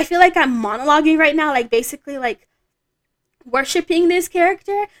I feel like I'm monologuing right now, like, basically, like, worshiping this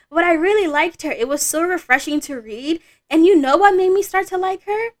character, but I really liked her. It was so refreshing to read. And you know what made me start to like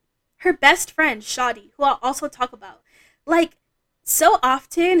her? Her best friend, Shoddy, who I'll also talk about. Like, so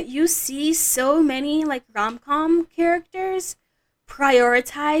often you see so many like rom-com characters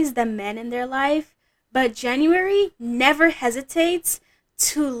prioritize the men in their life, but January never hesitates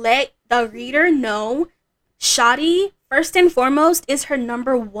to let the reader know Shoddy, first and foremost, is her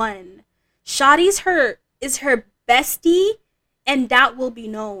number one. Shoddy's her bestie, and that will be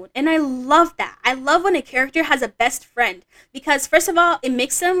known. And I love that. I love when a character has a best friend because first of all, it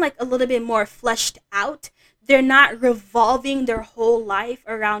makes them like a little bit more fleshed out. They're not revolving their whole life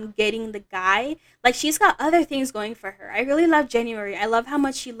around getting the guy. Like, she's got other things going for her. I really love January. I love how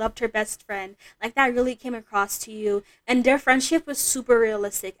much she loved her best friend. Like, that really came across to you. And their friendship was super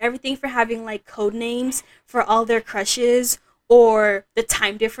realistic. Everything for having like code names for all their crushes, or the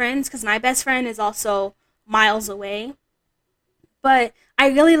time difference, because my best friend is also miles away. But I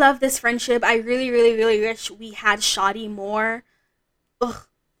really love this friendship. I really, really, really wish we had Shoddy more. ugh,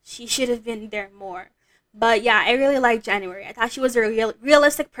 she should have been there more. But yeah, I really liked January. I thought she was a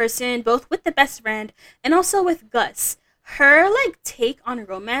realistic person, both with the best friend and also with Gus. Her like take on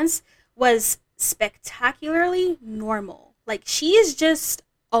romance was spectacularly normal. Like she is just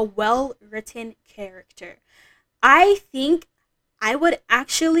a well written character. I think I would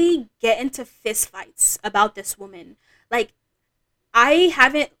actually get into fistfights about this woman. Like I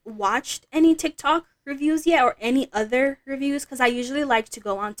haven't watched any TikTok reviews yet or any other reviews because I usually like to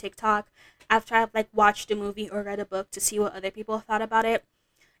go on TikTok after I've like watched a movie or read a book to see what other people thought about it.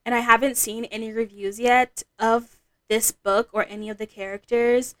 And I haven't seen any reviews yet of this book or any of the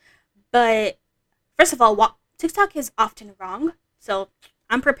characters. But first of all, TikTok is often wrong, so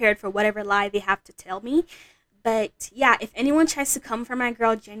I'm prepared for whatever lie they have to tell me. But yeah, if anyone tries to come for my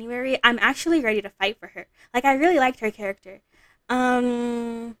girl January, I'm actually ready to fight for her. Like I really liked her character.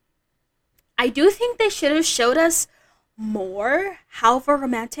 Um, I do think they should have showed us more however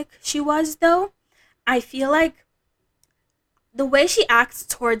romantic she was, though. I feel like the way she acts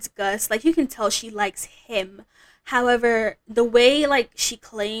towards Gus, like you can tell she likes him. However, the way like she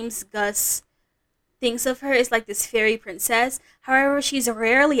claims Gus thinks of her as like this fairy princess. However, she's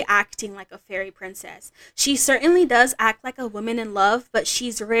rarely acting like a fairy princess. She certainly does act like a woman in love, but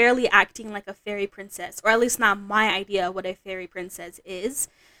she's rarely acting like a fairy princess, or at least not my idea of what a fairy princess is.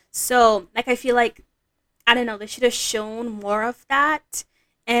 So, like, I feel like, I don't know, they should have shown more of that.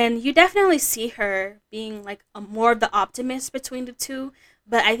 And you definitely see her being like a more of the optimist between the two,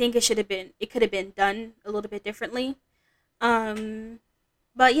 but I think it could have been done a little bit differently. Um,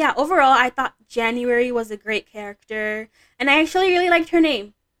 but yeah, overall, I thought January was a great character, and I actually really liked her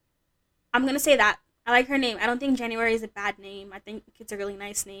name. I'm gonna say that I like her name. I don't think January is a bad name. I think it's a really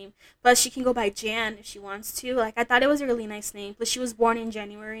nice name. Plus, she can go by Jan if she wants to. Like, I thought it was a really nice name. Plus, she was born in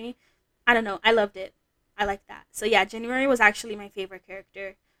January. I don't know. I loved it. I like that. So yeah, January was actually my favorite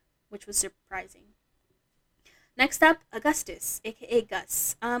character, which was surprising. Next up, Augustus, aka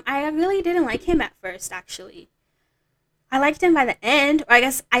Gus. I really didn't like him at first, actually. I liked him by the end, or I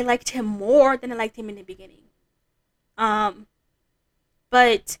guess I liked him more than I liked him in the beginning. Um,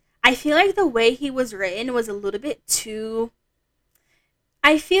 but I feel like the way he was written was a little bit too.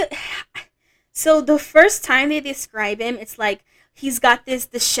 I feel so. The first time they describe him, it's like he's got this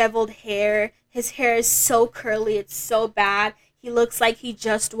disheveled hair. His hair is so curly, it's so bad. He looks like he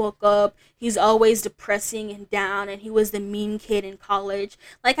just woke up. He's always depressing and down, and he was the mean kid in college.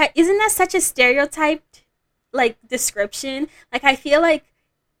 Like, isn't that such a stereotyped like description? Like, I feel like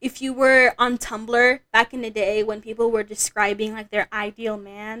if you were on Tumblr back in the day when people were describing like their ideal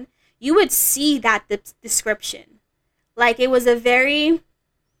man, you would see that description. Like, it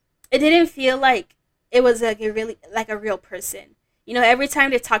didn't feel like it was like a really like a real person. You know, every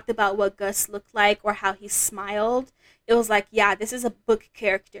time they talked about what Gus looked like or how he smiled, it was like, yeah, this is a book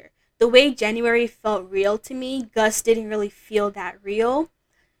character. The way January felt real to me, Gus didn't really feel that real.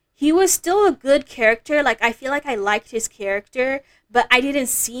 He was still a good character. Like, I feel like I liked his character, but I didn't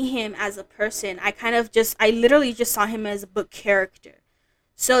see him as a person. I literally just saw him as a book character.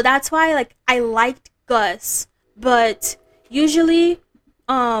 So that's why, like, I liked Gus, but usually,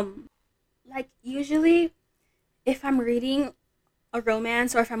 um, usually, if I'm reading a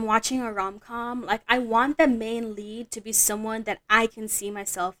romance or if I'm watching a rom com, like, I want the main lead to be someone that I can see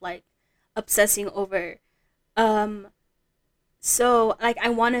myself like obsessing over. Um, so like I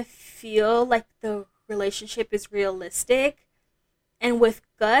want to feel like the relationship is realistic. And with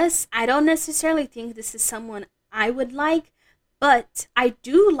Gus, I don't necessarily think this is someone I would like, but I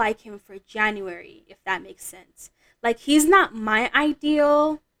do like him for January, if that makes sense. Like, he's not my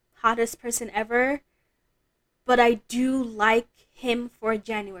ideal hottest person ever, but I do like him for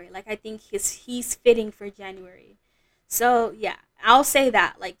January. Like, I think he's fitting for January. So yeah, I'll say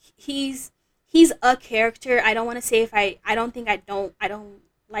that. Like, he's a character. I don't want to say if I don't think I don't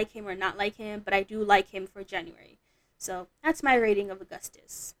like him or not like him, but I do like him for January. So that's my rating of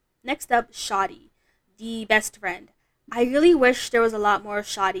Augustus. Next up, Shoddy, the best friend. I really wish there was a lot more of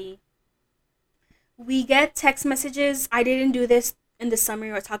Shoddy. We get text messages. I didn't do this in the summary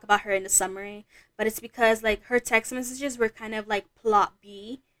or talk about her in the summary, but it's because like her text messages were kind of like plot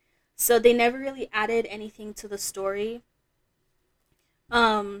B. So they never really added anything to the story.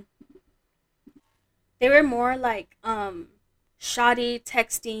 Um they were more like shoddy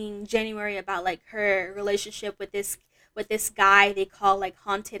texting January about like her relationship with this guy they call like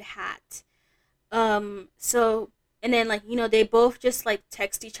Haunted Hat. So and then like they both just like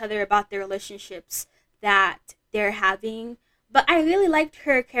text each other about their relationships that they're having. But I really liked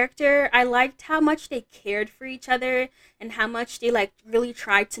her character. I liked how much they cared for each other and how much they really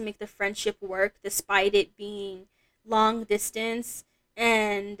tried to make the friendship work despite it being long distance.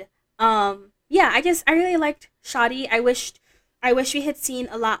 And yeah, I really liked Shoddy. I wish we had seen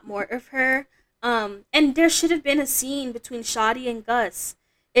a lot more of her. And there should have been a scene between Shoddy and Gus.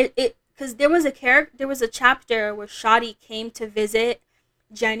 It because there was a chapter where Shoddy came to visit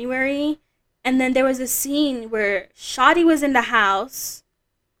January, and then there was a scene where Shoddy was in the house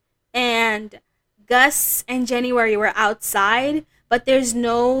and Gus and January were outside, but there's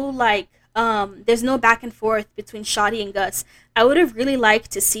no back and forth between Shoddy and Gus. I would have really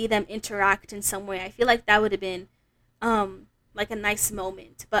liked to see them interact in some way. I feel like that would have been like a nice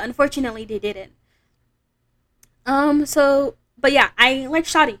moment, but unfortunately they didn't. But yeah, I like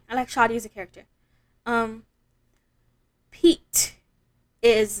Shoddy. I like Shoddy as a character. Um Pete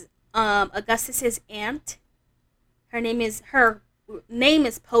is Augustus's aunt. Her name is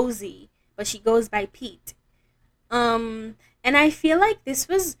Posey, but she goes by Pete. And I feel like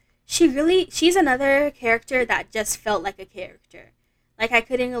she's another character that just felt like a character. Like I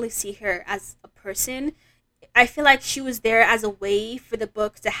couldn't really see her as a person. I feel like she was there as a way for the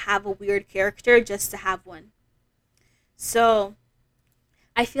book to have a weird character just to have one. So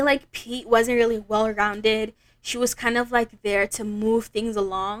I feel like Pete wasn't really well rounded. She was kind of like there to move things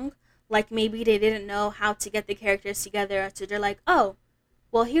along. Like maybe they didn't know how to get the characters together, so they're like, oh,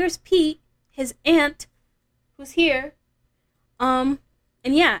 well, here's Pete, his aunt, who's here. Um,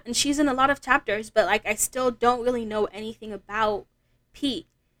 and yeah, and she's in a lot of chapters, but like I still don't really know anything about Pete.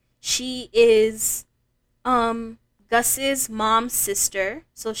 She is Gus's mom's sister,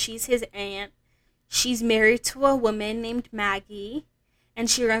 so she's his aunt. She's married to a woman named Maggie, and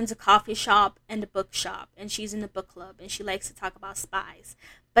she runs a coffee shop and a bookshop, and she's in the book club, and she likes to talk about spies.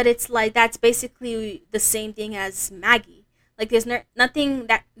 But it's like that's basically the same thing as Maggie. Like there's nothing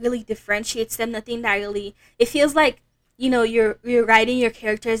that really differentiates them. Nothing that really. It feels like you're writing your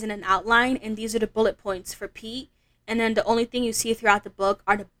characters in an outline, and these are the bullet points for Pete. And then the only thing you see throughout the book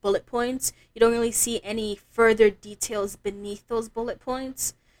are the bullet points. You don't really see any further details beneath those bullet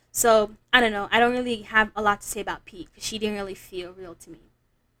points. So I don't know. I don't really have a lot to say about Pete because she didn't really feel real to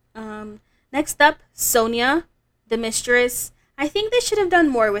me. Next up, Sonia, the mistress. I think they should have done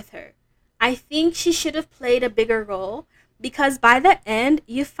more with her. I think she should have played a bigger role because by the end,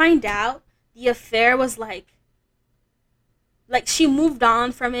 you find out the affair was like she moved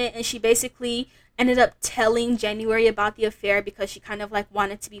on from it, and she basically ended up telling January about the affair because she kind of like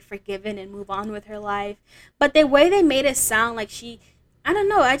wanted to be forgiven and move on with her life. But the way they made it sound like I don't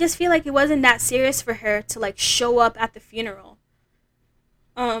know, I just feel like it wasn't that serious for her to like show up at the funeral.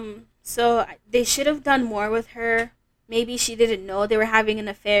 So they should have done more with her. Maybe she didn't know they were having an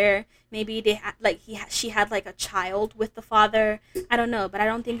affair. Maybe they had like she had like a child with the father. I don't know, but I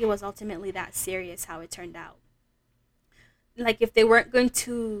don't think it was ultimately that serious how it turned out. Like if they weren't going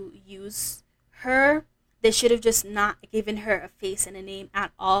to use her, they should have just not given her a face and a name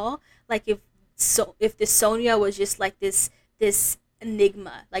at all. Like if the Sonia was just like this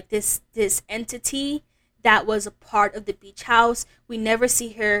enigma, like this entity that was a part of the beach house. We never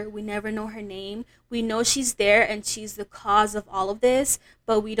see her, we never know her name. We know she's there and she's the cause of all of this,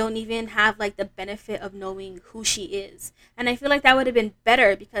 but we don't even have like the benefit of knowing who she is. And I feel like that would have been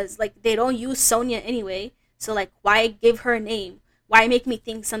better because like they don't use Sonia anyway. So like why give her a name? Why make me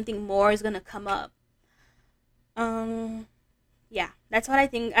think something more is gonna come up? Um yeah, that's what I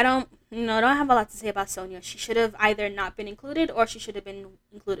think. I don't have a lot to say about Sonia. She should have either not been included or she should have been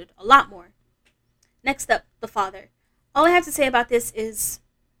included a lot more. Next up, the father. All I have to say about this is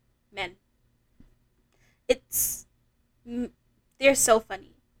men. It's they're so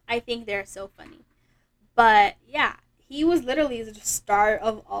funny. I think they're so funny. But yeah, he was literally the star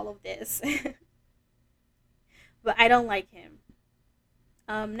of all of this. But I don't like him.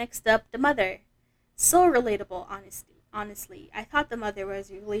 Next up, the mother. So relatable, honestly. Honestly, I thought the mother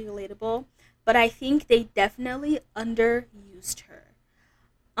was really relatable, but I think they definitely underused her.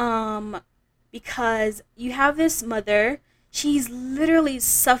 Um, because you have this mother, she's literally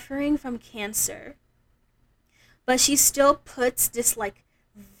suffering from cancer, but she still puts this like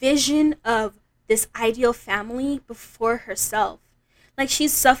vision of this ideal family before herself. Like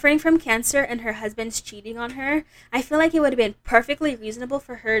she's suffering from cancer and her husband's cheating on her. I feel like it would have been perfectly reasonable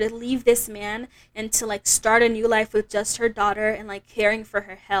for her to leave this man and to like start a new life with just her daughter and like caring for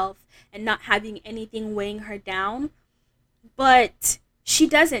her health and not having anything weighing her down. But she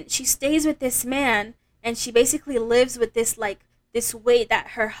doesn't. She stays with this man and she basically lives with this weight that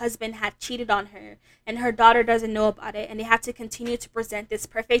her husband had cheated on her and her daughter doesn't know about it, and they have to continue to present this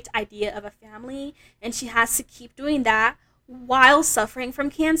perfect idea of a family, and she has to keep doing that while suffering from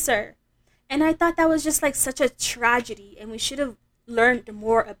cancer. And I thought that was just like such a tragedy and we should have learned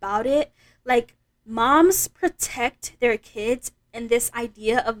more about it. Like moms protect their kids and this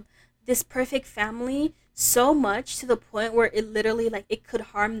idea of this perfect family so much to the point where it literally like it could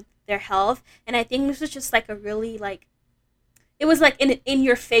harm their health. And I think this was just like a really like it was like in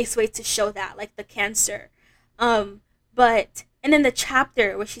your face way to show that like the cancer. But and then the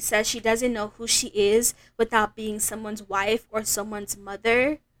chapter where she says she doesn't know who she is without being someone's wife or someone's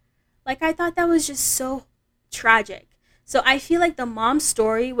mother, like I thought that was just so tragic. So I feel like the mom's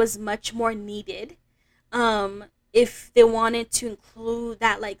story was much more needed. If they wanted to include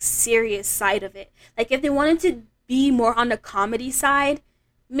that like serious side of it. Like if they wanted to be more on the comedy side,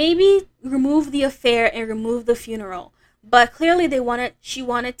 maybe remove the affair and remove the funeral. But clearly she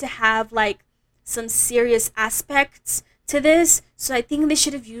wanted to have like some serious aspects to this. So I think they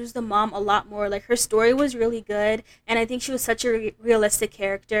should have used the mom a lot more. Like her story was really good and I think she was such a realistic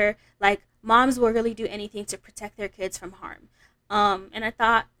character. Like moms will really do anything to protect their kids from harm. And I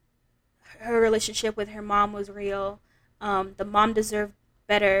thought her relationship with her mom was real. The mom deserved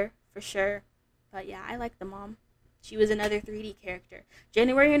better for sure. But yeah, I like the mom. She was another 3D character.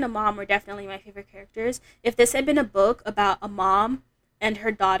 January and the mom were definitely my favorite characters. If this had been a book about a mom and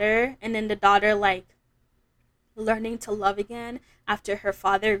her daughter, and then the daughter like learning to love again after her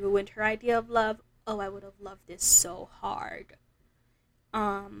father ruined her idea of love, oh, I would have loved this so hard.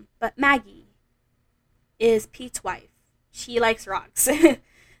 But Maggie is Pete's wife. She likes rocks.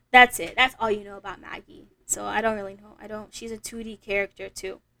 That's it. That's all you know about Maggie. So I don't really know. I don't. She's a 2D character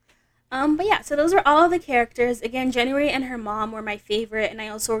too. But yeah, so those were all of the characters. Again, January and her mom were my favorite, and I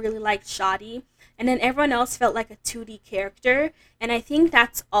also really liked Shoddy. And then everyone else felt like a 2D character. And I think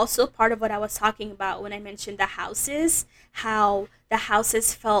that's also part of what I was talking about when I mentioned the houses. How the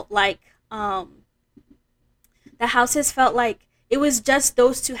houses felt like it was just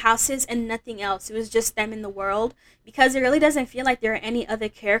those two houses and nothing else. It was just them in the world because it really doesn't feel like there are any other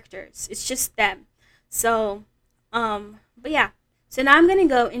characters. It's just them. So, but yeah. So now I'm going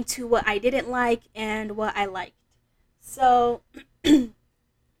to go into what I didn't like and what I liked. So,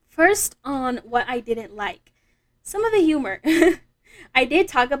 first on what I didn't like. Some of the humor. I did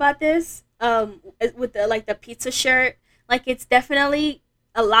talk about this with the pizza shirt. Like it's definitely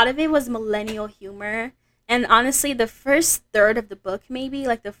a lot of it was millennial humor. And honestly, the first third of the book, maybe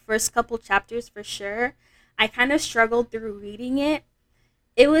like the first couple chapters for sure, I kind of struggled through reading it.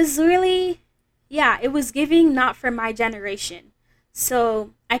 It was really, yeah, it was giving not for my generation.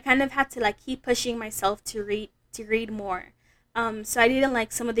 So I kind of had to like keep pushing myself to read more. So I didn't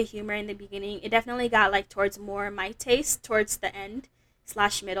like some of the humor in the beginning. It definitely got like towards more my taste towards the end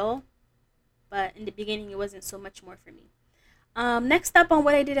slash middle, but in the beginning it wasn't so much more for me. Next up on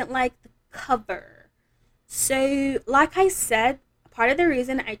what I didn't like, the cover. So like I said, part of the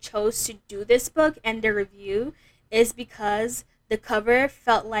reason I chose to do this book and the review is because the cover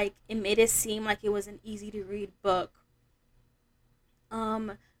felt like it made it seem like it was an easy to read book,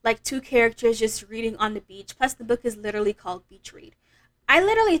 like two characters just reading on the beach. Plus, the book is literally called Beach Read. I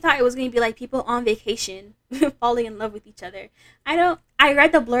literally thought it was going to be like people on vacation falling in love with each other. I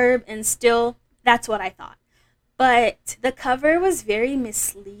read the blurb and still that's what I thought. But the cover was very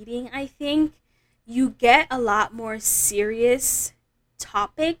misleading, I think. You get a lot more serious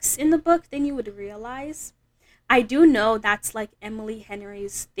topics in the book than you would realize. I do know that's like Emily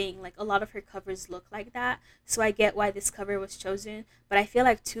Henry's thing. Like a lot of her covers look like that. So I get why this cover was chosen. But I feel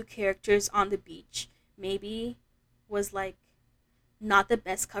like two characters on the beach maybe was like not the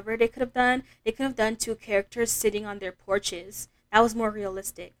best cover they could have done. They could have done two characters sitting on their porches. That was more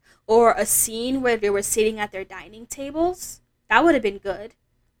realistic. Or a scene where they were sitting at their dining tables. That would have been good.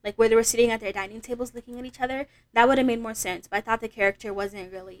 Like where they were sitting at their dining tables looking at each other. That would have made more sense. But I thought the character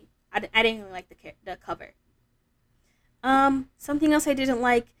wasn't really... I didn't really like the cover. Something else I didn't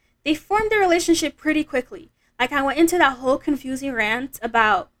like, they formed their relationship pretty quickly. Like I went into that whole confusing rant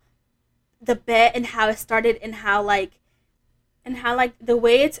about the bet and how it started and how like the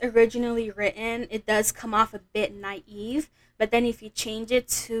way it's originally written, it does come off a bit naive, but then if you change it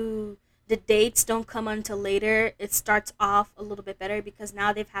to the dates don't come until later, it starts off a little bit better because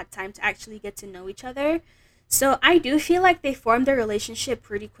now they've had time to actually get to know each other. So I do feel like they formed their relationship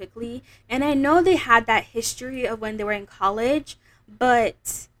pretty quickly. And I know they had that history of when they were in college,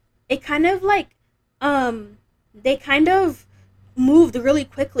 but it kind of like they kind of moved really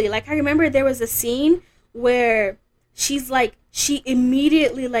quickly. Like I remember there was a scene where she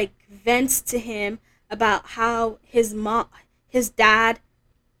immediately like vents to him about how his dad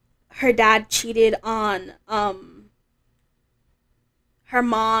her dad cheated on her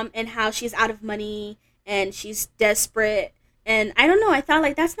mom and how she's out of money and she's desperate. And I don't know, I thought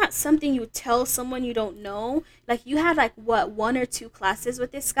like that's not something you tell someone you don't know. Like you had like what, one or two classes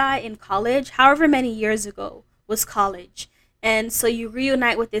with this guy in college, however many years ago was college. And so you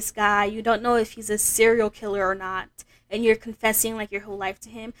reunite with this guy. You don't know if he's a serial killer or not. And you're confessing like your whole life to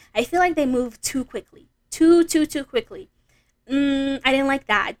him. I feel like they move too quickly. Too quickly. I didn't like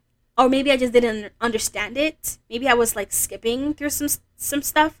that. Or maybe I just didn't understand it. Maybe I was like skipping through some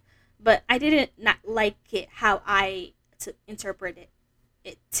stuff. But I didn't not like it how I interpreted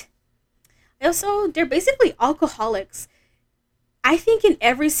it. Also, they're basically alcoholics. I think in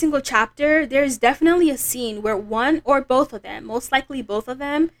every single chapter, there's definitely a scene where one or both of them, most likely both of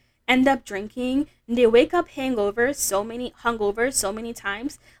them, end up drinking and they wake up hungover so many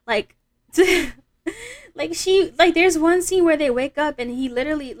times. Like, there's one scene where they wake up and he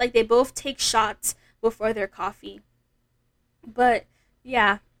literally, like, they both take shots before their coffee. But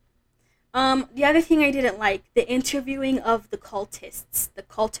yeah, the other thing I didn't like, the interviewing of the cultists, the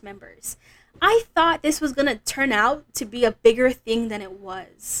cult members. I thought this was gonna turn out to be a bigger thing than it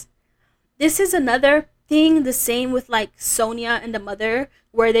was. This is another thing, the same with like Sonia and the mother,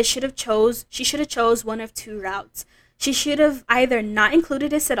 where she should have chose one of two routes. She should have either not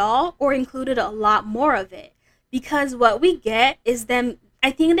included this at all or included a lot more of it. Because what we get is them,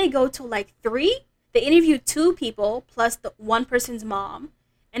 I think they go to like three, they interview two people plus the one person's mom,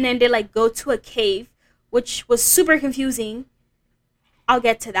 and then they like go to a cave, which was super confusing. I'll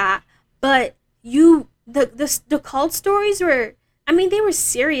get to that. But the cult stories were, I mean, they were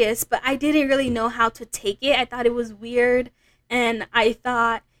serious, but I didn't really know how to take it. I thought it was weird, and I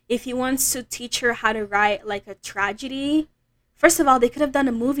thought if he wants to teach her how to write like a tragedy, first of all, they could have done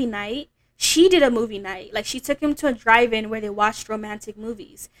a movie night. She did a movie night. Like she took him to a drive-in where they watched romantic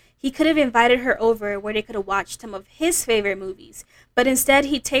movies. He could have invited her over where they could have watched some of his favorite movies. But instead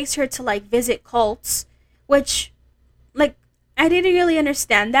he takes her to like visit cults, which like I didn't really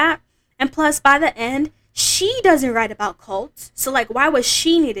understand that. And plus, by the end, she doesn't write about cults. So, like, why was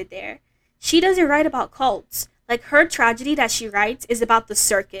she needed there? She doesn't write about cults. Like, her tragedy that she writes is about the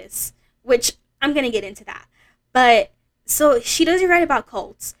circus, which I'm going to get into that. But, so she doesn't write about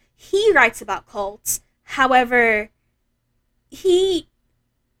cults. He writes about cults. However, it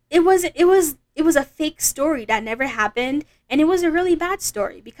was a fake story that never happened. And it was a really bad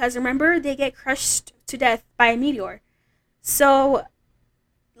story because remember, they get crushed to death by a meteor. So,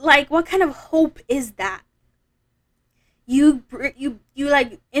 like, what kind of hope is that? You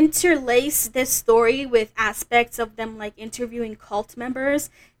like interlace this story with aspects of them like interviewing cult members,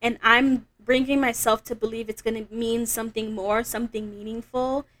 and I'm bringing myself to believe it's going to mean something more, something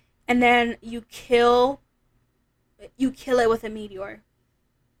meaningful, and then you kill it with a meteor.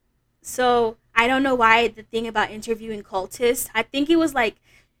 So I don't know why the thing about interviewing cultists. I think it was like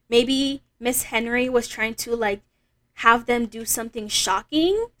maybe Miss Henry was trying to like have them do something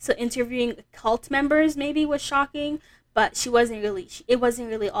shocking. So interviewing cult members maybe was shocking, but it wasn't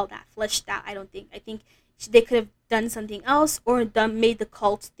really all that fleshed out. I don't think. I think they could have done something else or done made the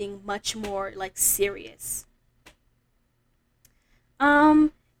cult thing much more like serious.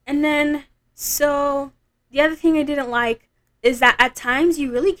 And then so the other thing I didn't like is that at times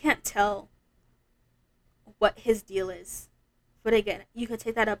you really can't tell what his deal is. But again, you can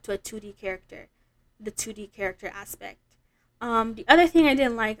take that up to a 2D character, the 2D character aspect. The other thing I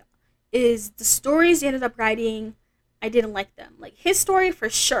didn't like is the stories he ended up writing. I didn't like them. Like his story for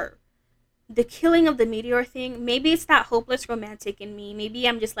sure. The killing of the meteor thing, maybe it's that hopeless romantic in me. Maybe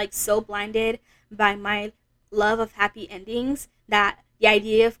I'm just like so blinded by my love of happy endings that the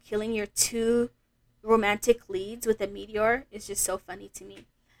idea of killing your two romantic leads with a meteor is just so funny to me.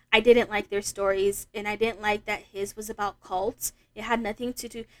 I didn't like their stories, and I didn't like that his was about cults. It had nothing to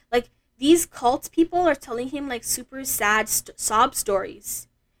do like these cult people are telling him like super sad sob stories,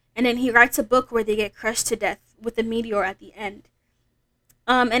 and then he writes a book where they get crushed to death with a meteor at the end.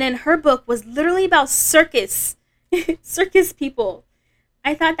 And then her book was literally about circus, circus people.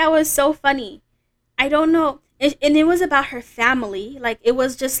 I thought that was so funny. I don't know, and it was about her family. Like it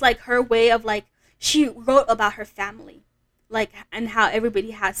was just like her way of like she wrote about her family, like and how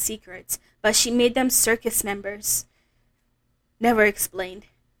everybody has secrets, but she made them circus members. Never explained.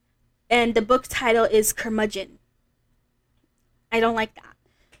 And the book title is Curmudgeon. I don't like that.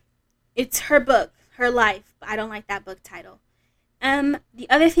 It's her book, her life, but I don't like that book title. The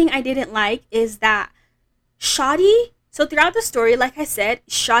other thing I didn't like is that Shoddy. So throughout the story, like I said,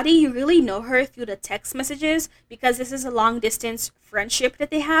 Shoddy, you really know her through the text messages because this is a long distance friendship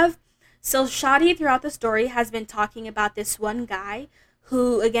that they have. So Shoddy throughout the story has been talking about this one guy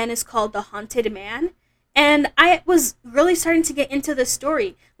who again is called the Haunted Man. And I was really starting to get into the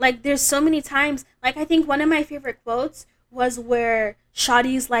story. Like there's so many times, like I think one of my favorite quotes was where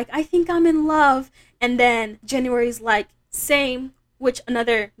Shoddy's like, I think I'm in love. And then January's like, same, which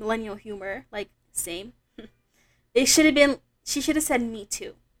another millennial humor, like same. They should have been she should have said me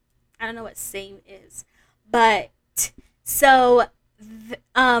too. I don't know what same is, but so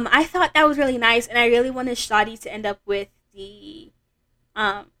I thought that was really nice, and I really wanted Shadi to end up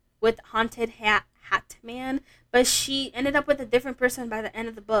um with haunted hat man, but she ended up with a different person by the end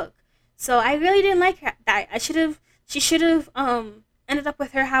of the book. So I really didn't like that. She should have ended up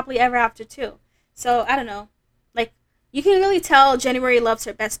with her happily ever after too. So I don't know, like you can really tell January loves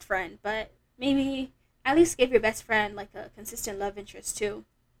her best friend, but maybe at least give your best friend like a consistent love interest too.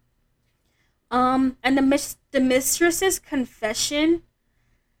 And the mistress's confession,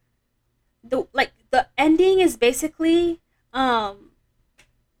 the ending is basically um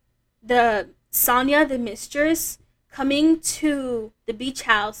the Sonia, the mistress, coming to the beach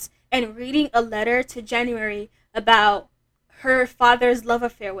house and reading a letter to January about her father's love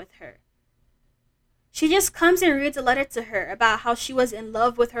affair with her. She just comes and reads a letter to her about how she was in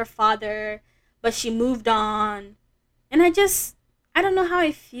love with her father, but she moved on. And I don't know how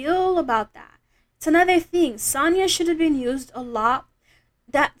I feel about that. It's another thing. Sonia should have been used a lot.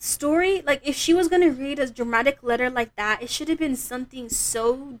 That story, like if she was gonna read a dramatic letter like that, it should have been something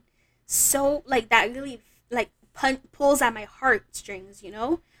so like that really like pulls at my heartstrings, you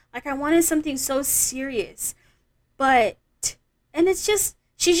know? Like I wanted something so serious, but and it's just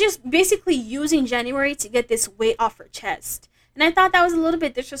she's just basically using January to get this weight off her chest. And I thought that was a little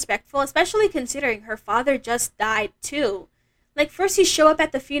bit disrespectful, especially considering her father just died too. Like first you show up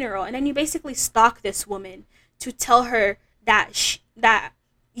at the funeral and then you basically stalk this woman to tell her that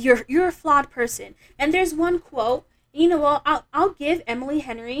you're a flawed person. And there's one quote, you know what? I'll give Emily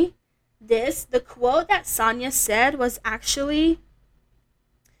Henry this. The quote that Sonia said was actually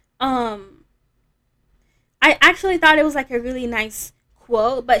um I actually thought it was like a really nice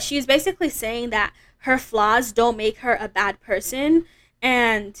quote, but she's basically saying that her flaws don't make her a bad person,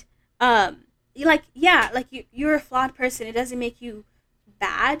 and like yeah, like you're a flawed person. It doesn't make you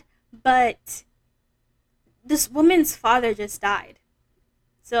bad, but this woman's father just died.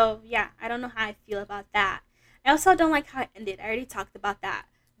 So yeah, I don't know how I feel about that. I also don't like how it ended. I already talked about that.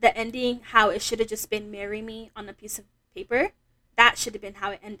 The ending, how it should have just been "marry me" on a piece of paper. That should have been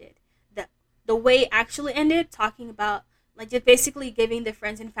how it ended. The way it actually ended, talking about like just basically giving the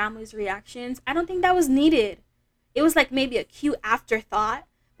friends and family's reactions. I don't think that was needed. It was like maybe a cute afterthought,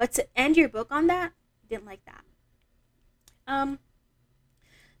 but to end your book on that, didn't like that. Um,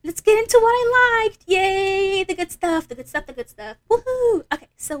 let's get into what I liked. Yay, the good stuff, the good stuff, the good stuff. Woohoo! Okay,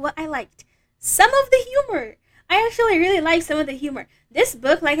 so what I liked. Some of the humor. I actually really liked some of the humor. This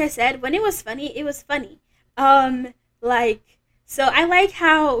book, like I said, when it was funny, it was funny. Like, so I like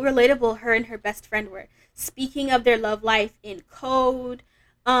how relatable her and her best friend were. Speaking of their love life in code.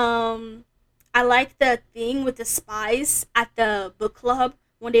 Um, I like the thing with the spies at the book club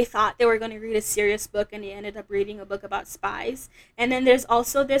when they thought they were going to read a serious book and they ended up reading a book about spies. And then there's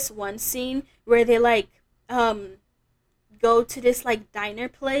also this one scene where they like go to this like diner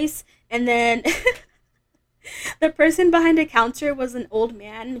place, and then the person behind the counter was an old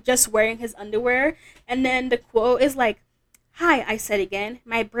man just wearing his underwear, and then the quote is like, "Hi," I said again.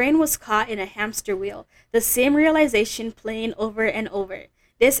 My brain was caught in a hamster wheel, the same realization playing over and over.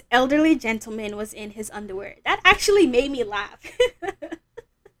 This elderly gentleman was in his underwear. That actually made me laugh.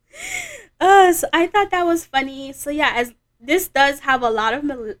 So I thought that was funny. So yeah, as this does have a lot of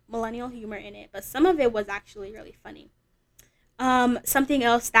millennial humor in it, but some of it was actually really funny. Something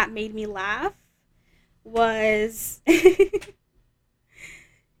else that made me laugh was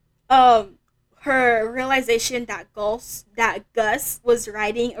um her realization that Gus was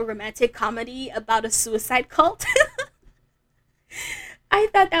writing a romantic comedy about a suicide cult. I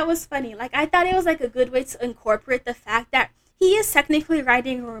thought that was funny. Like I thought it was like a good way to incorporate the fact that he is technically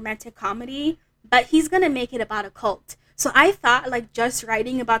writing a romantic comedy, but he's gonna make it about a cult. So I thought like just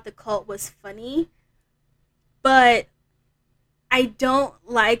writing about the cult was funny, but I don't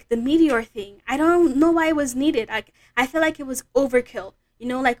like the meteor thing. I don't know why it was needed. Like I feel like it was overkill. You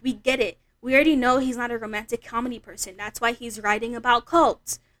know, like we get it. We already know he's not a romantic comedy person. That's why he's writing about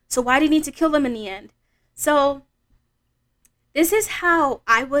cults. So why do you need to kill them in the end? So this is how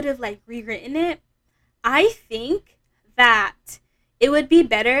I would have like rewritten it. I think that it would be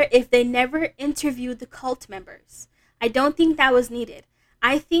better if they never interviewed the cult members. I don't think that was needed.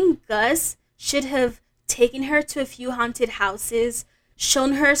 I think Gus should have taken her to a few haunted houses,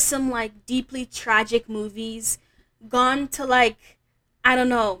 shown her some like deeply tragic movies, gone to like, I don't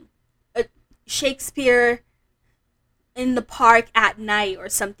know, a Shakespeare in the park at night or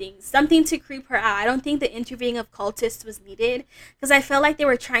something to creep her out. I don't think the interviewing of cultists was needed because I felt like they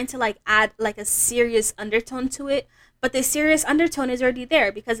were trying to like add like a serious undertone to it, but the serious undertone is already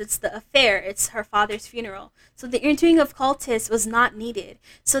there because it's the affair, it's her father's funeral. So the interviewing of cultists was not needed.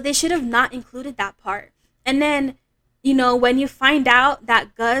 So they should have not included that part. And then, when you find out that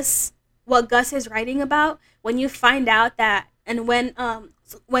what Gus is writing about, when you find out that, and when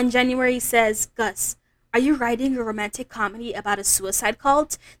January says, Gus, are you writing a romantic comedy about a suicide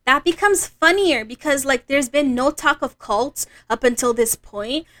cult? That becomes funnier because, like, there's been no talk of cults up until this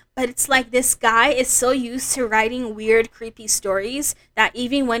point, but it's like this guy is so used to writing weird, creepy stories that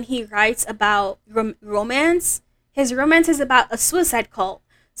even when he writes about romance, his romance is about a suicide cult.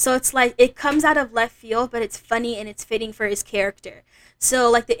 So it's like it comes out of left field, but it's funny and it's fitting for his character.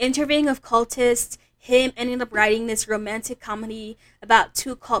 So, like, the interviewing of cultists, him ending up writing this romantic comedy about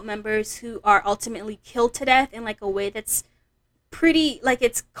two cult members who are ultimately killed to death in like a way that's pretty, like,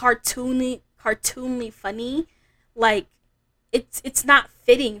 it's cartoonly funny. Like, it's not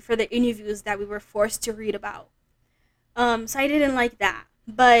fitting for the interviews that we were forced to read about. So I didn't like that.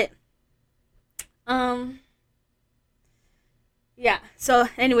 But um yeah, so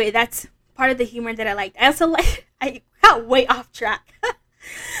anyway, that's part of the humor that I liked. I also like I got way off track.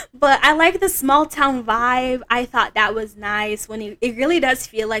 But I like the small town vibe. I thought that was nice when it really does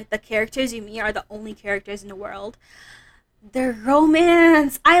feel like the characters you meet are the only characters in the world. The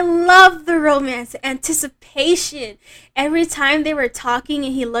romance. I love the romance. Anticipation. Every time they were talking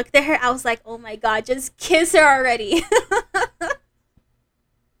and he looked at her, I was like, oh my god, just kiss her already.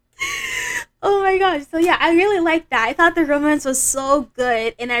 Oh my gosh. So yeah, I really liked that. I thought the romance was so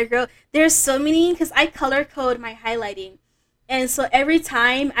good. And I wrote, there's so many, because I color code my highlighting. And so every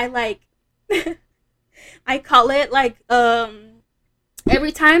time I like, I call it like,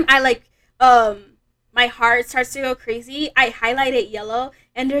 every time I like, my heart starts to go crazy, I highlight it yellow.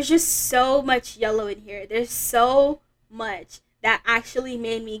 And there's just so much yellow in here. There's so much that actually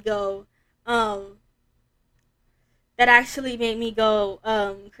made me go,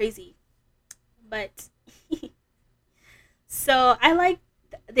 crazy. But so I like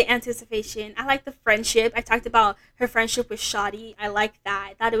the anticipation. I like the friendship. I talked about her friendship with Shoddy. I like that.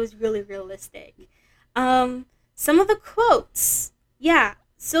 I thought it was really realistic. Some of the quotes. Yeah.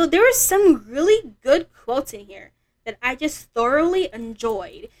 So there were some really good quotes in here that I just thoroughly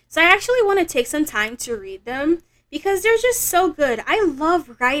enjoyed. So I actually want to take some time to read them because they're just so good. I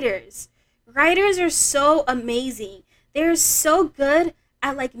love writers. Writers are so amazing. They're so good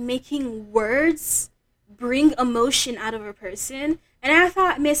at like making words bring emotion out of a person. And I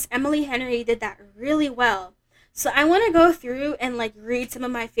thought Miss Emily Henry did that really well. So I want to go through and like read some of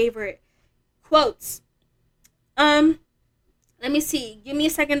my favorite quotes. Let me see. Give me a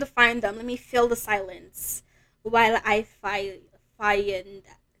second to find them. Let me fill the silence while I find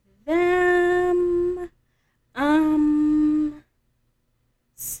them.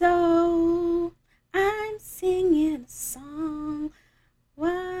 So I'm singing a song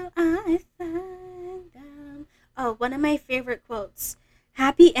while I find them. Oh, one of my favorite quotes.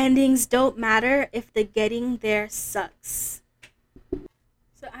 Happy endings don't matter if the getting there sucks.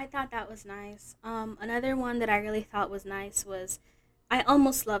 So I thought that was nice. Another one that I really thought was nice was, I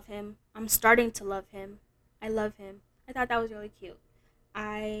almost love him. I'm starting to love him. I love him. I thought that was really cute.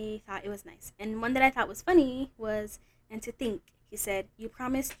 I thought it was nice. And one that I thought was funny was, and to think, he said, you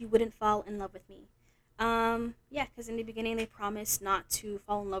promised you wouldn't fall in love with me. Yeah, because in the beginning they promised not to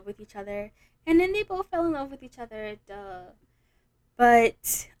fall in love with each other, and then they both fell in love with each other. Duh.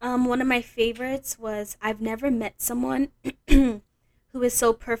 But one of my favorites was, I've never met someone who is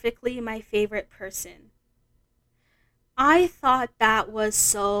so perfectly my favorite person. I thought that was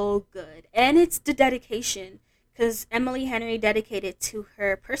so good, and it's the dedication because Emily Henry dedicated to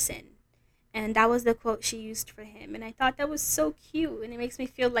her person. And that was the quote she used for him. And I thought that was so cute. And it makes me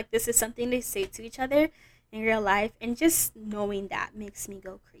feel like this is something they say to each other in real life. And just knowing that makes me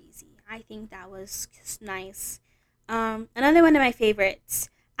go crazy. I think that was just nice. Another one of my favorites.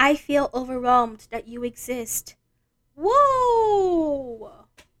 I feel overwhelmed that you exist. Whoa!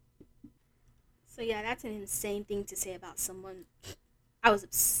 So yeah, that's an insane thing to say about someone. I was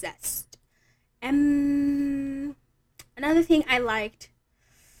obsessed. Another thing I liked,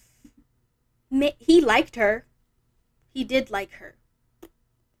 he liked her. He did like her.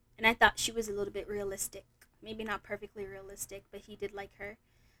 And I thought she was a little bit realistic. Maybe not perfectly realistic, but he did like her.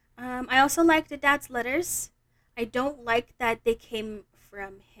 I also liked the dad's letters. I don't like that they came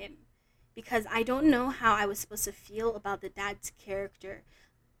from him because I don't know how I was supposed to feel about the dad's character.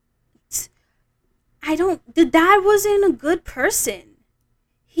 The dad wasn't a good person.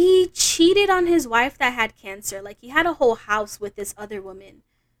 He cheated on his wife that had cancer. Like, he had a whole house with this other woman.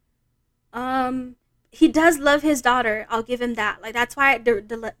 he does love his daughter. I'll give him that. Like that's why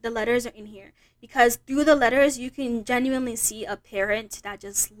the letters are in here, because through the letters you can genuinely see a parent that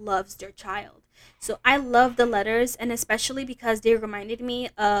just loves their child. So I love the letters, and especially because they reminded me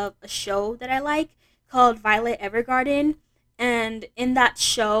of a show that I like called Violet Evergarden. And in that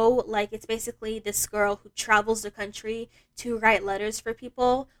show, like it's basically this girl who travels the country to write letters for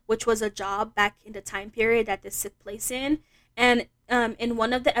people, which was a job back in the time period that this took place in. And in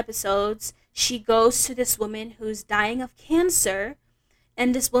one of the episodes, she goes to this woman who's dying of cancer,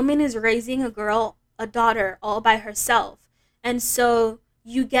 and this woman is raising a daughter all by herself. And so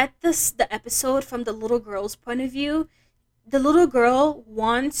you get the episode from the little girl's point of view. The little girl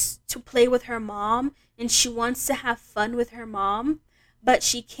wants to play with her mom and she wants to have fun with her mom, but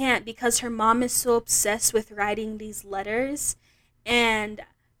she can't because her mom is so obsessed with writing these letters. And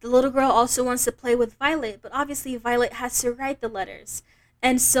the little girl also wants to play with Violet, but obviously Violet has to write the letters.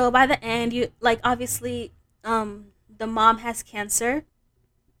 And so by the end, you like obviously the mom has cancer.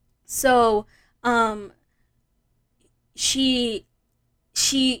 So um she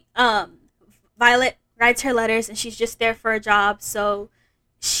she Violet writes her letters and she's just there for a job. So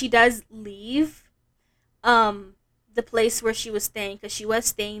she does leave um the place where she was staying, because she was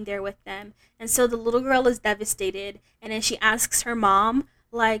staying there with them. And so the little girl is devastated, and then she asks her mom,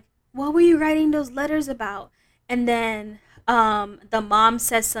 like, what were you writing those letters about? And then the mom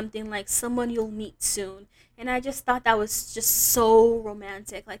says something like, someone you'll meet soon. And I just thought that was just so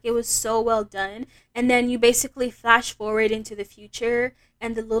romantic. Like it was so well done. And then you basically flash forward into the future,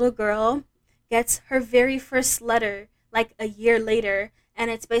 and the little girl gets her very first letter like a year later, and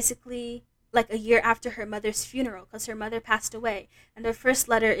it's basically like a year after her mother's funeral, because her mother passed away. And the first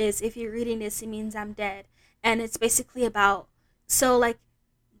letter is, if you're reading this, it means I'm dead. And it's basically about, so like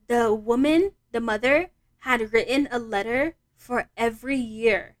the woman, the mother, had written a letter for every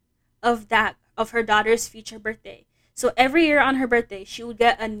year of her daughter's future birthday. So every year on her birthday, she would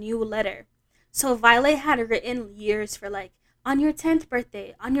get a new letter. So Violet had written years for like, on your 10th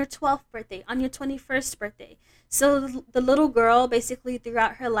birthday, on your 12th birthday, on your 21st birthday. So the little girl, basically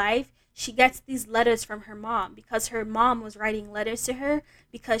throughout her life, she gets these letters from her mom, because her mom was writing letters to her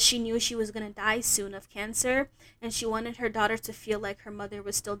because she knew she was going to die soon of cancer, and she wanted her daughter to feel like her mother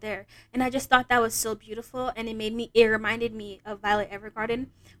was still there. And I just thought that was so beautiful, and it reminded me of Violet Evergarden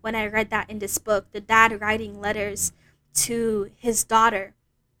when I read that in this book, the dad writing letters to his daughter.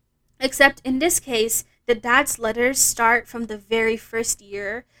 Except in this case, the dad's letters start from the very first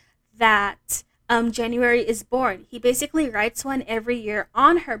year that January is born. He basically writes one every year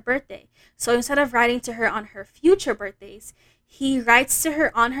on her birthday. So instead of writing to her on her future birthdays, he writes to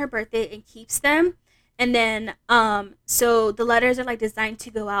her on her birthday and keeps them. And then, so the letters are like designed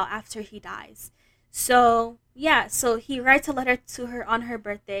to go out after he dies. So yeah, so he writes a letter to her on her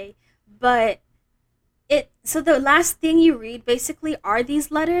birthday, but so the last thing you read basically are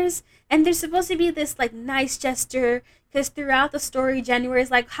these letters, and they're supposed to be this like nice gesture, because throughout the story January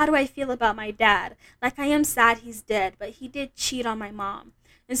is like, how do I feel about my dad? Like, I am sad he's dead, but he did cheat on my mom.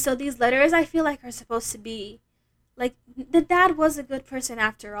 And so these letters, I feel like, are supposed to be like, the dad was a good person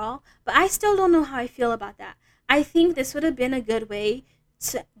after all, but I still don't know how I feel about that. I think this would have been a good way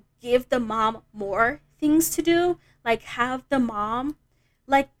to give the mom more things to do, like have the mom,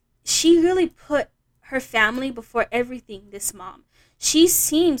 like, she really put her family before everything, this mom. She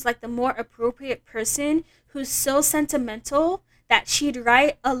seems like the more appropriate person, who's so sentimental that she'd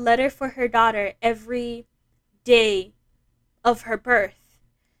write a letter for her daughter every day of her birth.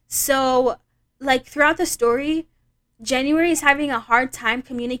 So, like, throughout the story, January is having a hard time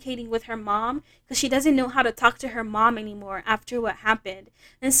communicating with her mom because she doesn't know how to talk to her mom anymore after what happened.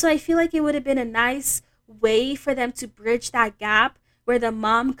 And so I feel like it would have been a nice way for them to bridge that gap, where the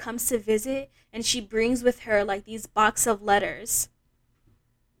mom comes to visit and she brings with her like these box of letters,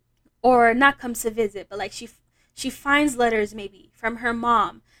 or not comes to visit, but like she finds letters maybe from her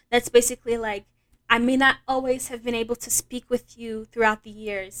mom that's basically like, I may not always have been able to speak with you throughout the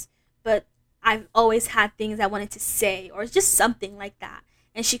years, but I've always had things I wanted to say, or just something like that.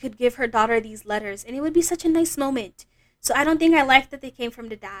 And she could give her daughter these letters, and it would be such a nice moment. So I don't think I liked that they came from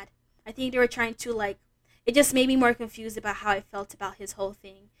the dad. I think they were trying to like, it just made me more confused about how I felt about his whole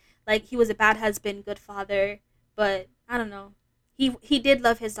thing. Like, he was a bad husband, good father, but I don't know. He did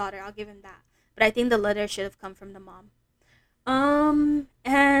love his daughter, I'll give him that. But I think the letter should have come from the mom.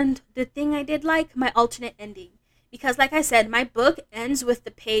 And the thing I did like, my alternate ending. Because like I said, my book ends with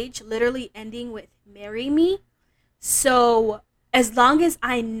the page literally ending with "Marry Me." So as long as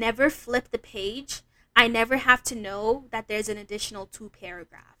I never flip the page, I never have to know that there's an additional two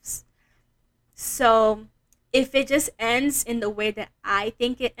paragraphs. So if it just ends in the way that I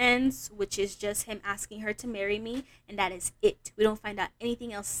think it ends, which is just him asking her to marry me, and that is it. We don't find out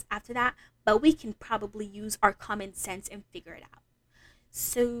anything else after that, but we can probably use our common sense and figure it out.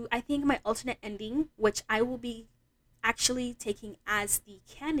 So I think my alternate ending, which I will be actually taking as the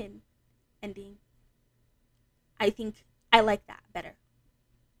canon ending, I think I like that better.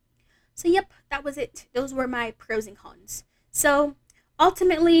 So, yep, that was it. Those were my pros and cons. So,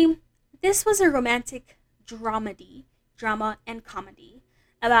 ultimately, this was a romantic dramedy, drama and comedy,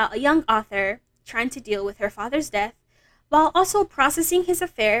 about a young author trying to deal with her father's death while also processing his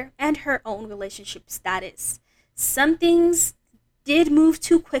affair and her own relationship status. Some things did move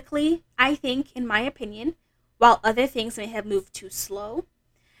too quickly, I think, in my opinion, while other things may have moved too slow.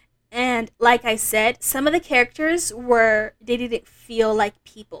 And like I said, some of the characters were they didn't feel like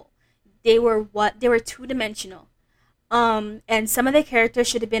people. They were two dimensional. And some of the characters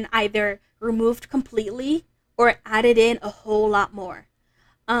should have been either removed completely or added in a whole lot more.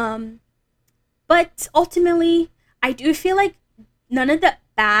 Um, but ultimately, I do feel like none of the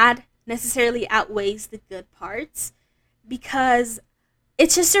bad necessarily outweighs the good parts because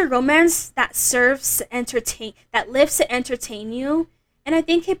it's just a romance that serves to entertain, that lives to entertain you. And I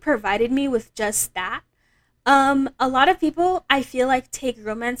think it provided me with just that. A lot of people I feel like take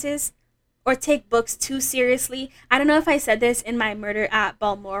romances or take books too seriously. I don't know if I said this in my Murder at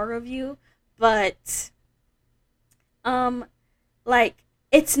Balmora review, but um like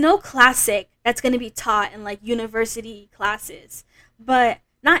it's no classic that's going to be taught in like university classes, but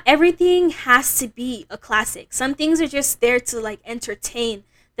not everything has to be a classic. Some things are just there to like entertain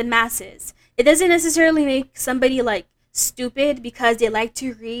the masses. It doesn't necessarily make somebody like stupid because they like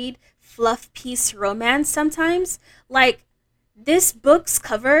to read fluff piece romance sometimes. Like this book's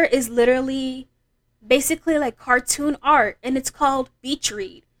cover is literally basically like cartoon art and it's called Beach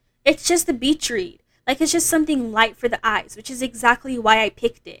Read. It's just a beach read. Like it's just something light for the eyes, which is exactly why I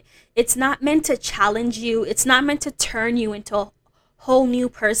picked it. It's not meant to challenge you. It's not meant to turn you into a whole new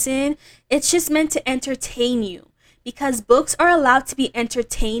person. It's just meant to entertain you. Because books are allowed to be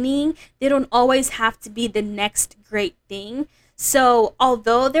entertaining, they don't always have to be the next great thing. So,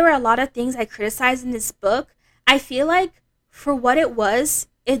 although there were a lot of things I criticized in this book, I feel like for what it was,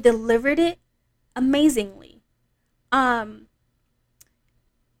 it delivered it amazingly. Um,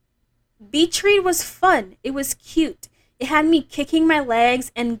 Beach Read was fun. It was cute. It had me kicking my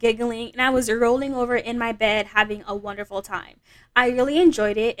legs and giggling, and I was rolling over in my bed having a wonderful time. I really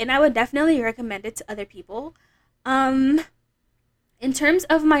enjoyed it, and I would definitely recommend it to other people. Um, in terms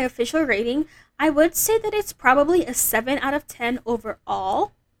of my official rating, I would say that it's probably a 7 out of 10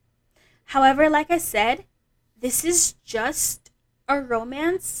 overall. However, like I said, this is just a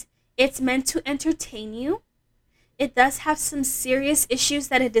romance. It's meant to entertain you. It does have some serious issues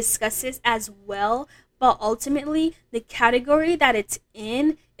that it discusses as well, but ultimately, the category that it's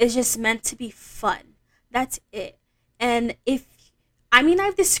in is just meant to be fun. That's it. And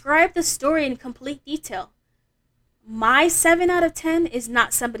I've described the story in complete detail. My 7 out of 10 is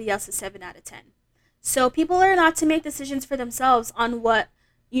not somebody else's 7 out of 10. So people are allowed to make decisions for themselves on what,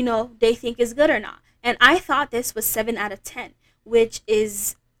 they think is good or not. And I thought this was 7 out of 10, which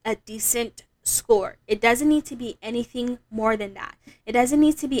is a decent score. It doesn't need to be anything more than that. It doesn't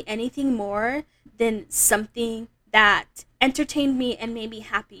need to be anything more than something that entertained me and made me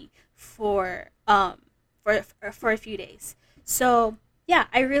happy for a few days. So, yeah,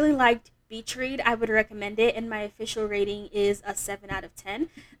 I really liked Beach Read. I would recommend it, and my official rating is a 7 out of 10.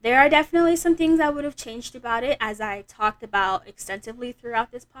 There are definitely some things I would have changed about it, as I talked about extensively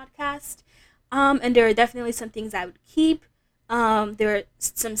throughout this podcast. And there are definitely some things I would keep. There are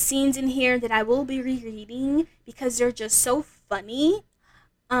some scenes in here that I will be rereading because they're just so funny.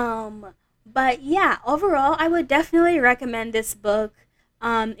 But yeah, overall, I would definitely recommend this book.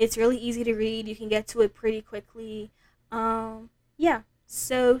 It's really easy to read. You can get to it pretty quickly. Yeah.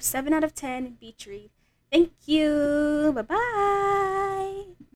 So 7 out of 10, Beach Read. Thank you. Bye bye.